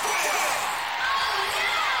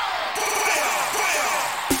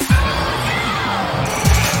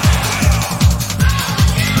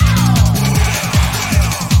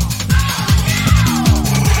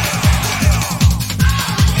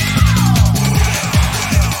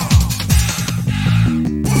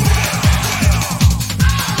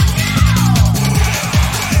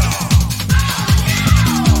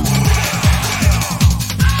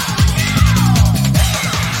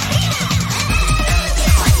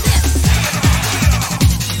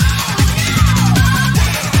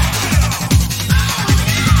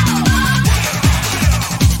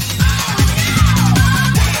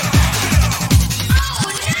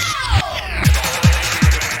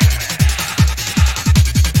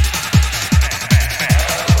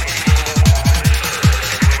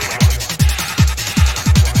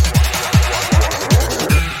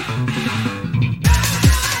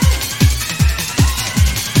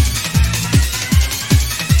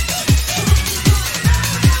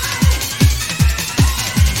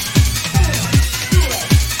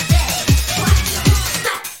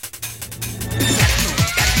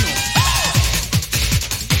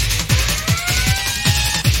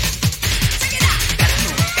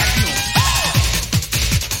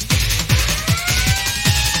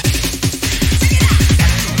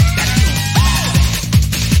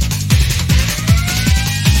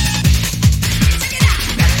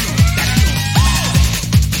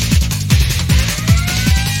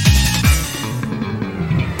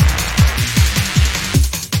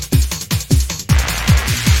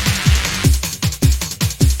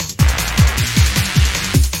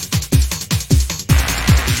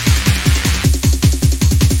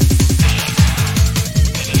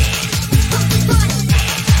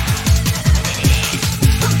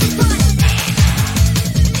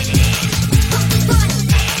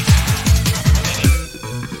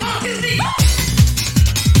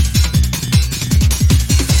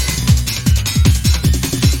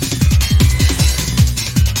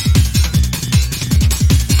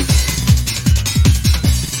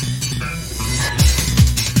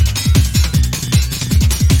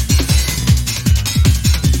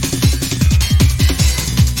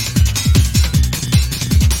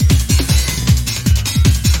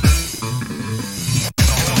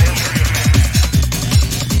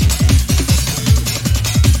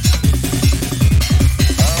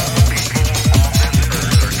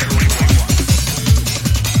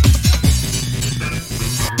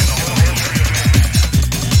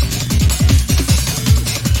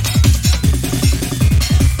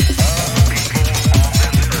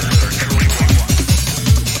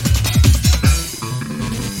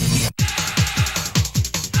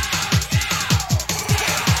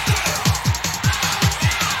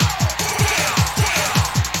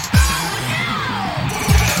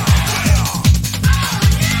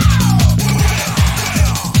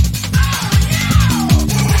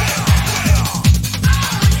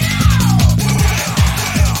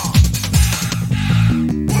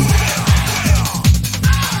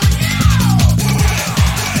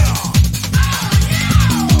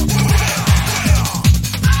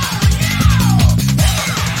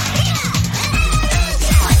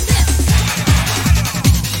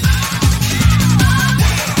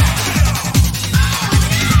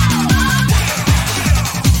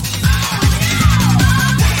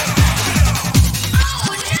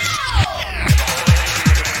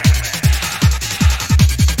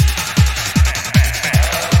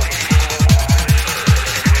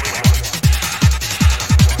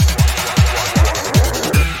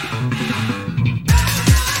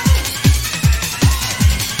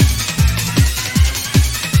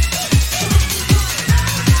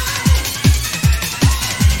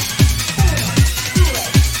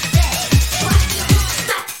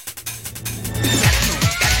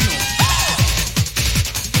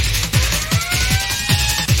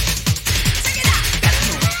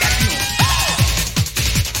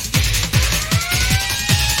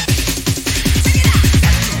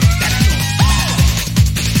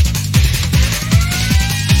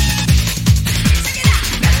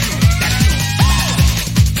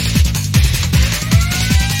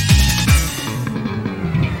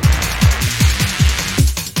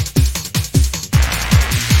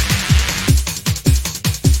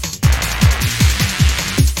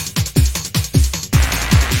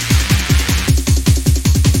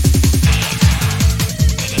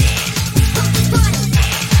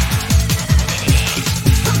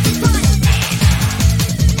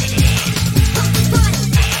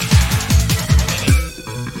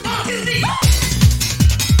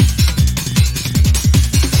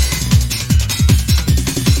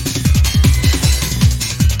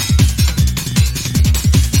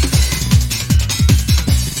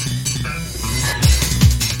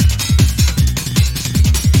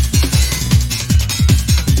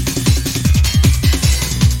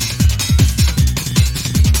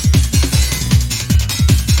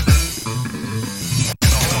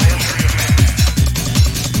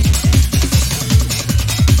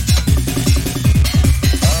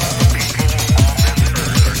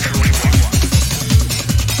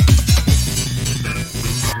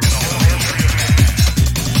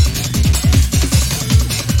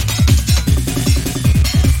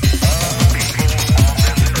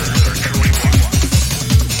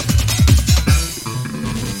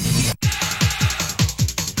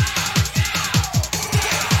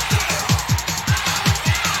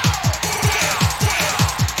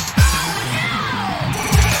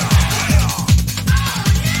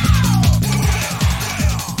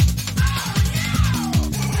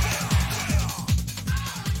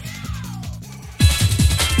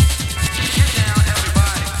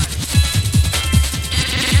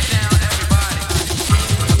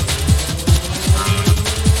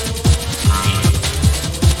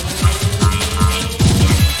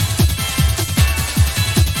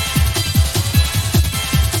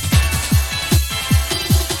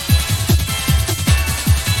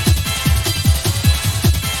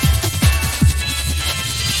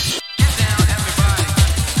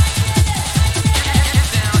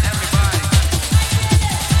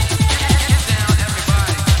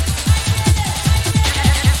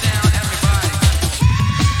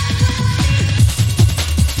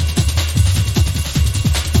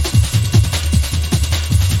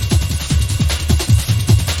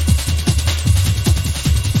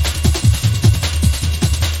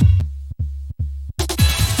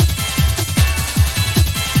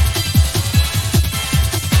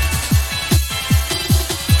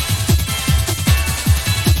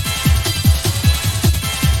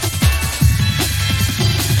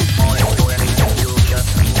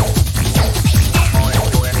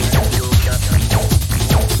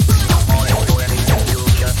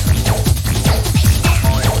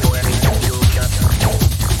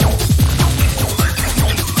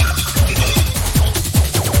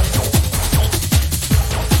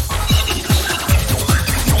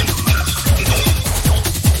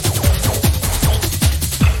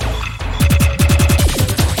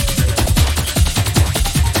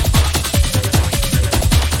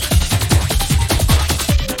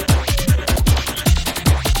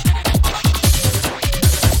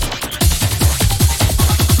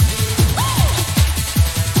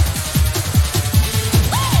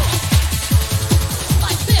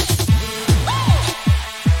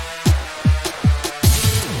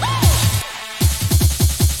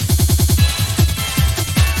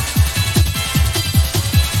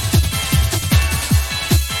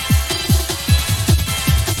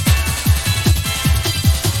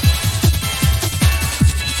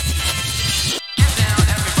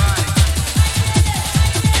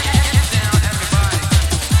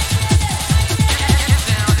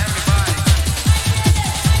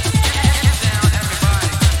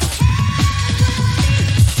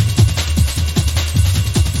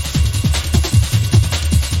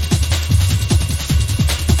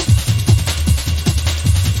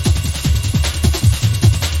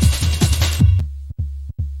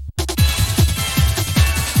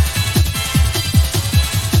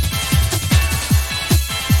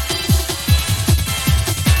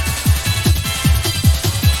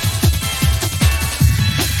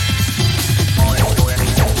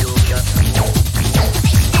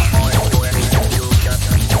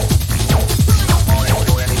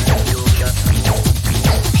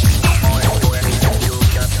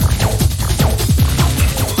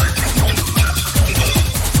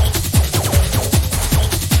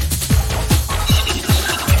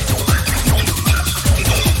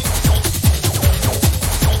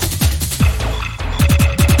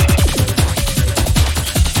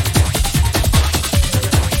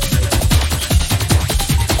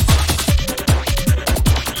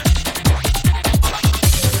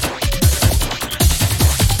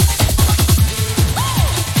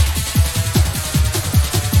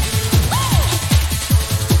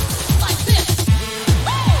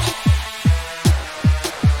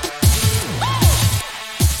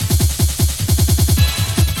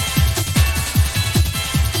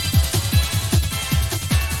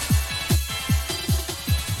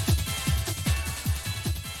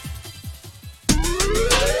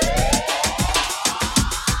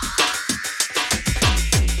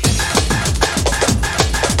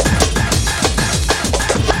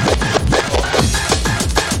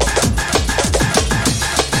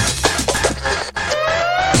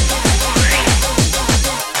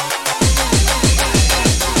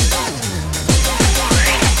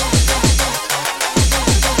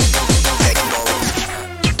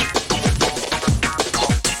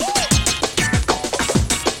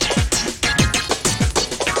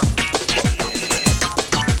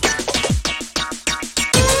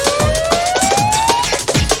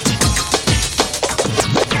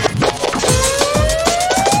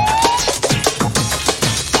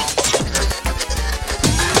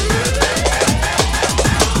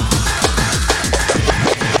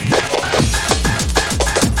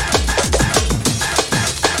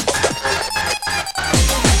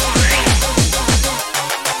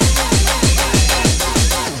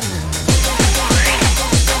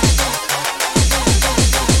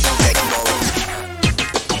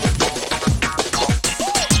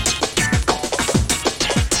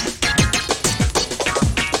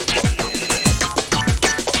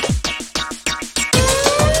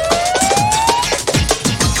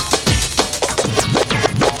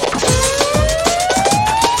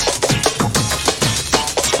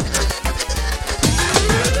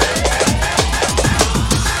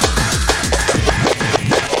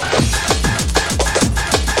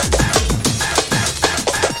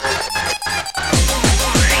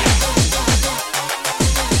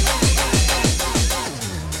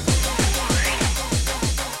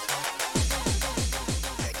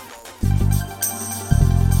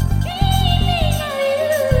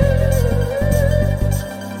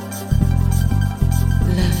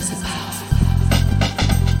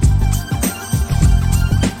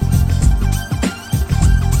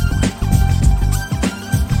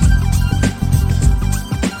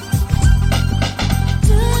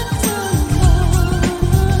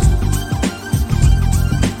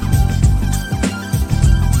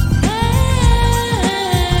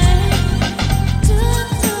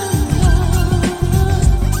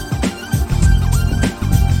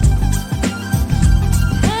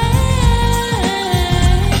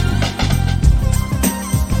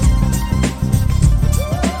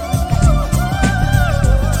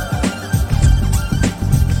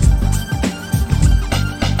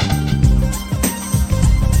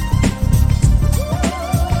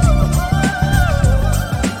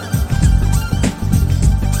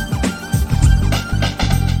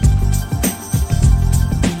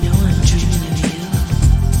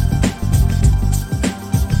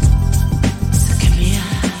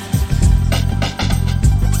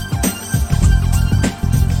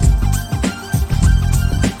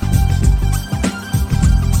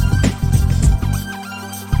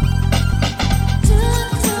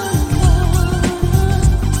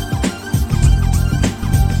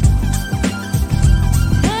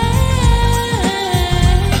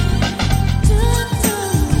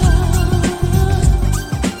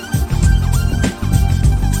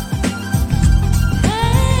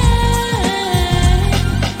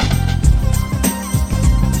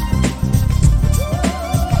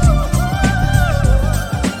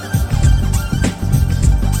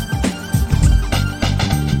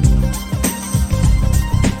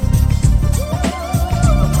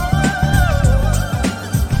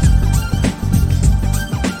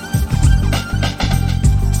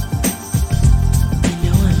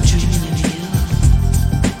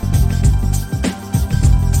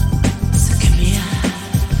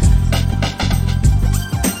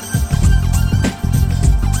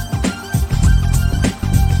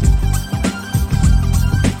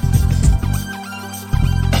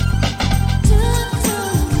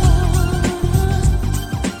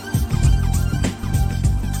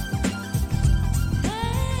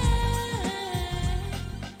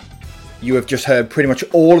 you have just heard pretty much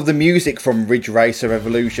all of the music from Ridge Racer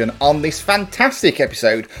Revolution on this fantastic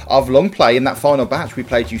episode of Long Play. In that final batch, we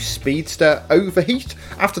played you Speedster Overheat.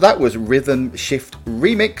 After that was Rhythm Shift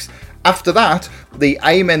Remix. After that, the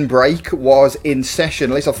Amen break was in session.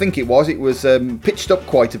 At least I think it was. It was pitched up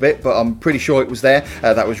quite a bit, but I'm pretty sure it was there.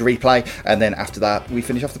 That was replay. And then after that, we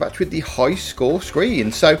finished off the batch with the high score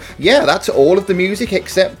screen. So, yeah, that's all of the music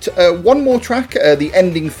except one more track. The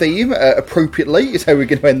ending theme, appropriately, is how we're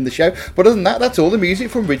going to end the show. But other than that, that's all the music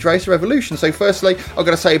from Ridge Racer Revolution. So, firstly, I've got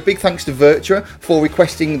to say a big thanks to Virtua for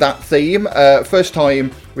requesting that theme. First time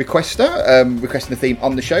requester, requesting the theme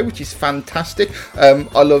on the show, which is fantastic.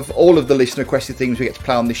 I love all of the listener requested themes we get to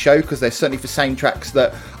play on this show, because they're certainly for soundtracks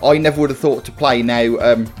that I never would have thought to play.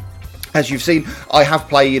 Now, as you've seen, I have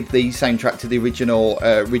played the soundtrack to the original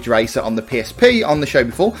Ridge Racer on the PSP on the show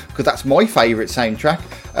before, because that's my favourite soundtrack.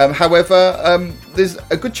 However, there's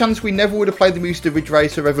a good chance we never would have played the music of Ridge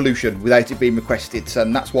Racer Revolution without it being requested,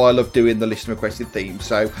 and that's why I love doing the listener requested theme.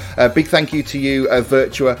 So big thank you to you,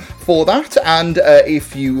 Virtua, for that. And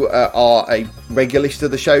if you are a regular listener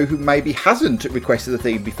of the show who maybe hasn't requested the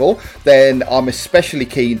theme before, then I'm especially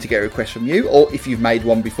keen to get a request from you, or if you've made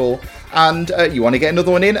one before and you want to get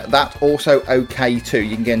another one in, that's also okay too.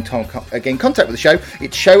 You can get in contact with the show.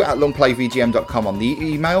 It's show@longplayvgm.com on the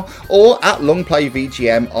email, or at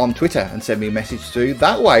longplayvgm on Twitter, and send me a message through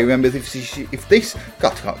that way. Remember, if this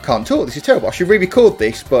God, can't talk, this is terrible. I should re-record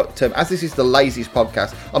this, but as this is the laziest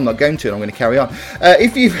podcast, I'm not going to, and I'm going to carry on.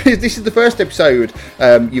 If this is the first episode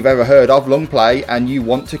you've ever heard of Long Play, and you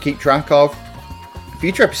want to keep track of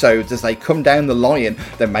future episodes as they come down the line,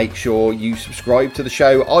 then make sure you subscribe to the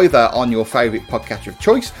show either on your favourite podcatcher of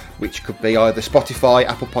choice, which could be either Spotify,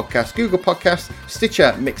 Apple Podcasts, Google Podcasts,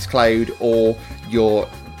 Stitcher, Mixcloud, or your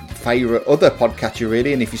favourite other podcatcher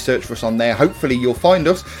really. And if you search for us on there, hopefully you'll find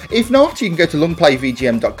us. If not, you can go to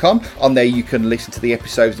longplayvgm.com. On there you can listen to the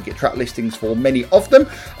episodes and get track listings for many of them,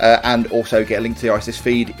 and also get a link to the RSS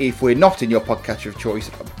feed if we're not in your podcatcher of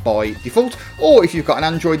choice by default. Or if you've got an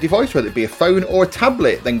Android device, whether it be a phone or a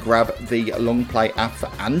tablet, then grab the Long Play app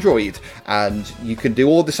for Android, and you can do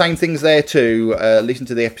all the same things there too. Listen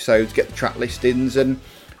to the episodes, get the track listings, and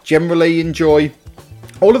generally enjoy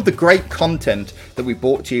all of the great content that we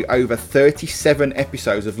brought to you over 37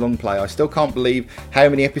 episodes of Long Play. I still can't believe how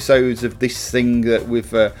many episodes of this thing that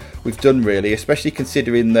we've done, really, especially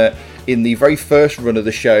considering that in the very first run of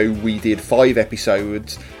the show we did 5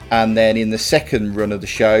 episodes, and then in the second run of the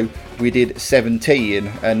show we did 17,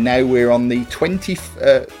 and now we're on the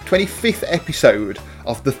 25th episode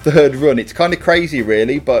of the third run. It's kind of crazy,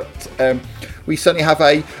 really, but we certainly have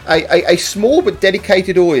a small but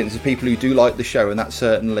dedicated audience of people who do like the show, and that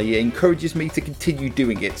certainly encourages me to continue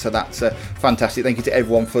doing it. So that's fantastic. Thank you to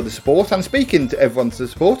everyone for the support. And speaking to everyone for the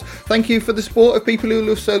support, thank you for the support of people who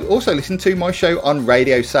also listen to my show on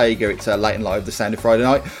Radio Sega. It's Late and Live, The Sound of Friday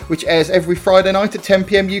Night, which airs every Friday night at 10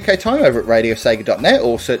 PM UK time over at radiosega.net,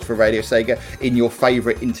 or search for Radio Sega in your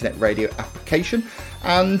favourite internet radio application.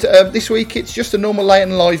 And this week it's just a normal Late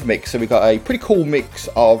and Live mix, so we've got a pretty cool mix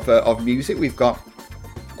of music. We've got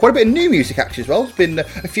quite a bit of new music actually as well. There's been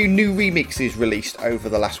a few new remixes released over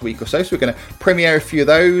the last week or so, so we're going to premiere a few of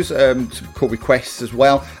those, some cool requests as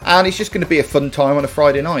well, and it's just going to be a fun time on a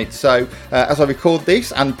Friday night. So as I record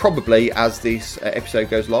this, and probably as this episode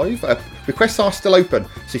goes live, requests are still open,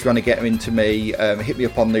 so if you want to get them into me, hit me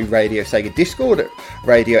up on the Radio Sega Discord at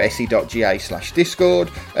radiose.ga/discord,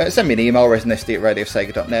 send me an email,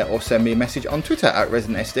 residentsd@radiosega.net, or send me a message on Twitter at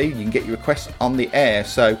residentsd. You can get your requests on the air.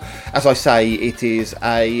 So as I say, it is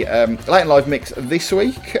a Late and Live mix this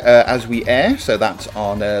week as we air, so that's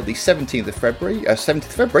on the 17th of February,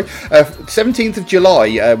 17th of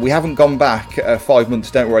July. We haven't gone back 5 months,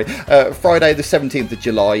 don't worry. Friday the 17th of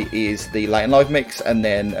July is the Late and Live mix, and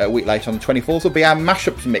then a week later on the 24th will be our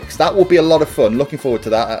mashups mix. That will be a lot of fun. Looking forward to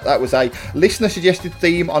that. That was a listener suggested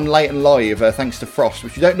theme on Late and Live, thanks to Frost,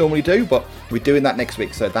 which we don't normally do, but we're doing that next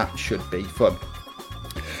week, so that should be fun.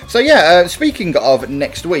 So yeah, speaking of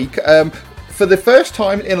next week, for the first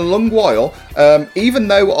time in a long while, even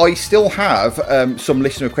though I still have some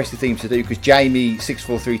listener requested themes to do, because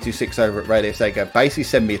Jamie64326 over at Radio Sega basically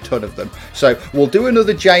sent me a ton of them. So we'll do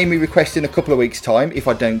another Jamie request in a couple of weeks' time if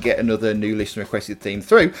I don't get another new listener requested theme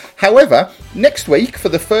through. However, next week, for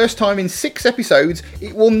the first time in 6 episodes,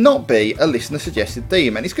 it will not be a listener suggested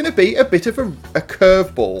theme, and it's going to be a bit of a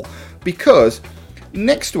curveball, because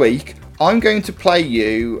next week I'm going to play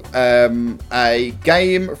you a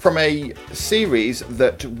game from a series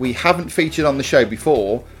that we haven't featured on the show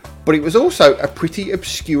before, but it was also a pretty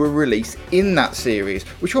obscure release in that series,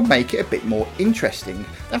 which will make it a bit more interesting.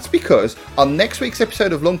 That's because on next week's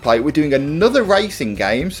episode of Long Play, we're doing another racing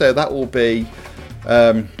game, so that will be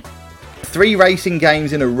 3 racing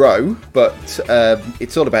games in a row, but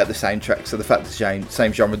it's all about the soundtrack, so the fact that the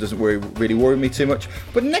same genre doesn't really worry me too much.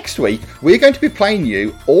 But next week, we're going to be playing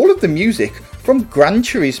you all of the music from Gran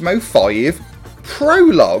Turismo 5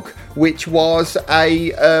 Prologue, which was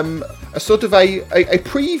a sort of a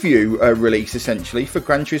preview release, essentially, for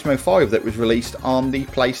Gran Turismo 5 that was released on the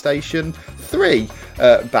PlayStation 3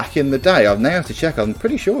 back in the day. I've now have to check. I'm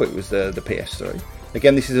pretty sure it was the PS3.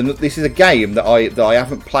 Again, this is a game that I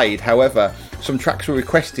haven't played. However, some tracks were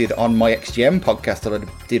requested on my XGM podcast that I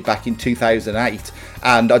did back in 2008,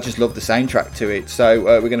 and I just love the soundtrack to it. So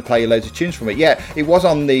we're going to play loads of tunes from it. Yeah, it was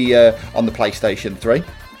on the PlayStation 3,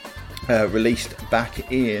 released back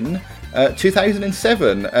in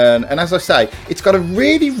 2007, and as I say, it's got a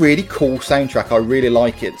really cool soundtrack. I really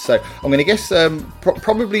like it, so I'm going to guess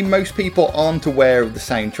probably most people aren't aware of the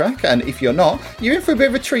soundtrack, and if you're not, you're in for a bit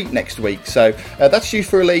of a treat next week. So that's due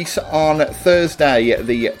for release on Thursday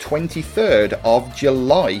the 23rd of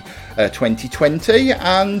July 2020,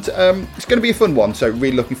 and it's going to be a fun one, so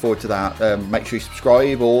really looking forward to that. Make sure you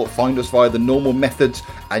subscribe or find us via the normal methods,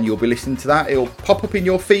 and you'll be listening to that. It'll pop up in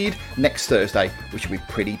your feed next Thursday, which will be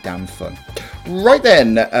pretty damn fun. Right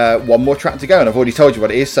then, one more track to go, and I've already told you what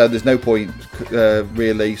it is, so there's no point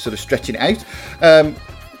really sort of stretching it out.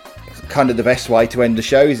 Kind of the best way to end the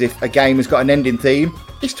show is if a game has got an ending theme,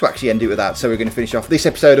 is to actually end it with that. So we're going to finish off this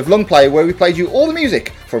episode of Long Play, where we played you all the music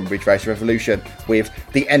from Ridge Racer Revolution with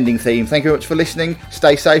the ending theme. Thank you very much for listening.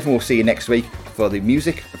 Stay safe, and we'll see you next week for the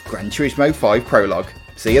music of Gran Turismo 5 Prologue.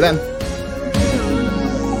 See you then.